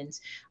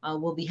happens.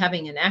 We'll be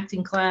having an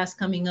acting class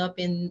coming up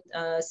in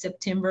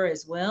September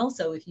as well.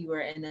 So if you are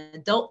an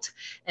adult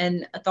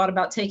and thought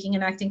about taking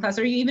an acting class,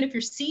 or even if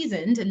you're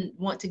seasoned and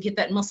want to get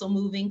that muscle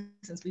moving,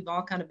 since we've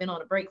all kind of been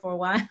on a break for a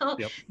while,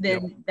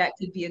 then that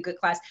could be a good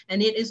class.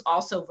 And it is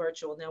also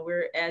virtual. Now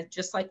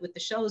just like with the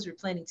shows, we're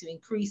planning to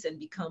increase and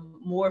become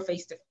more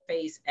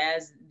face-to-face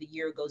as the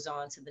year goes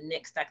on. So the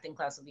next acting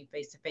class will be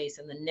face-to-face,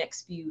 and the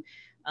next few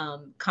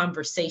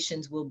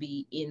conversations will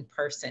be in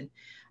person.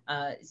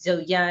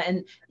 So yeah,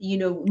 and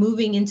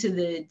moving into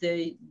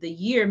the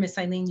year, Miss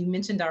Eileen, you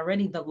mentioned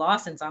already The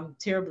Lawsons. I'm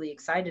terribly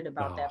excited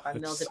about that by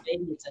Melda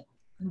Beatty. It's a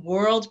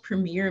world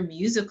premiere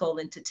musical,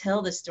 and to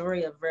tell the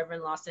story of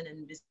Reverend Lawson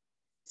and Miss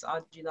It's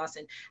Audrey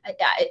Lawson.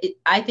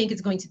 I think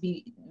it's going to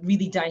be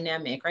really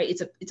dynamic, right?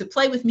 It's a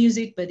play with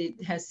music, but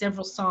it has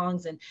several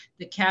songs, and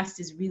the cast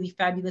is really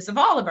fabulous of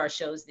all of our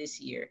shows this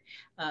year.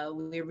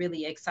 We're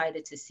really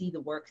excited to see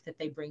the work that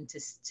they bring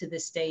to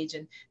this stage,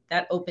 and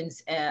that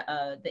opens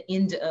the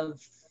end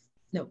of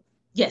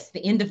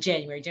the end of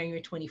January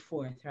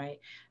 24th, right?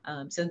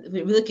 So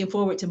we're looking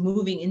forward to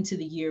moving into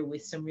the year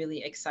with some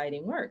really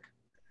exciting work.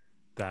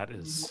 That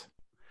is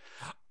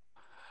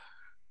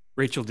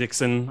Rachel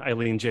Dixon,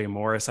 Eileen J.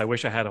 Morris. I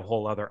wish I had a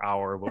whole other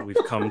hour, but we've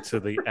come to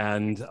the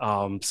end.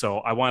 So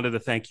I wanted to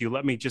thank you.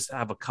 Let me just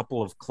have a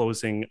couple of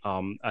closing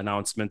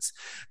announcements.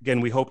 Again,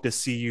 we hope to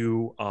see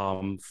you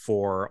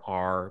for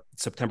our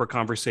September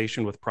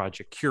conversation with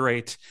Project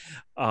Curate.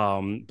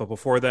 But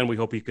before then, we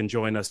hope you can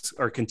join us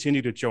or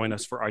continue to join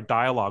us for our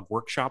dialogue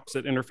workshops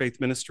at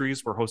Interfaith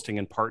Ministries. We're hosting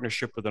in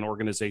partnership with an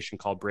organization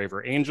called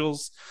Braver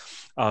Angels.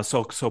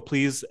 So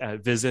please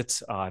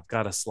visit. I've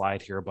got a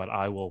slide here, but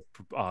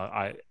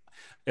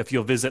if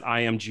you'll visit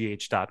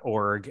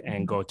imgh.org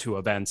and go to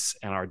events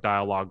and our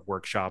dialogue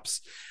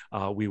workshops,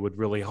 we would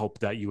really hope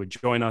that you would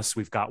join us.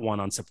 We've got one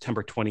on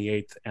September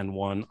 28th and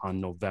one on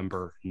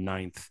November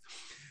 9th.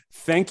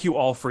 Thank you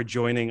all for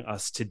joining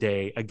us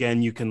today.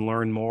 Again, you can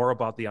learn more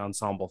about the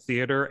Ensemble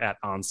Theater at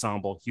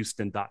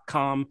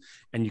ensemblehouston.com,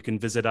 and you can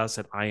visit us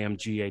at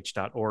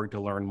imgh.org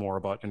to learn more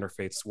about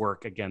Interfaith's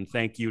work. Again,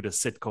 thank you to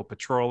Citgo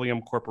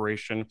Petroleum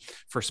Corporation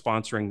for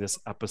sponsoring this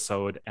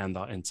episode and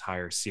the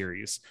entire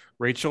series.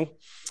 Rachel,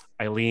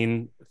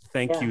 Eileen,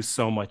 thank you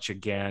so much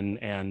again,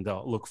 and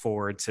look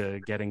forward to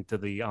getting to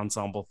the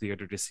Ensemble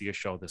Theater to see a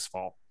show this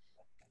fall.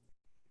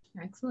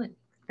 Excellent.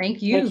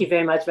 Thank you. Thank you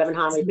very much, Reverend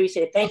Hahn. We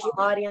appreciate it. Thank you,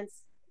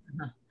 audience.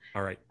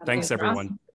 All right. Thanks, everyone. Awesome.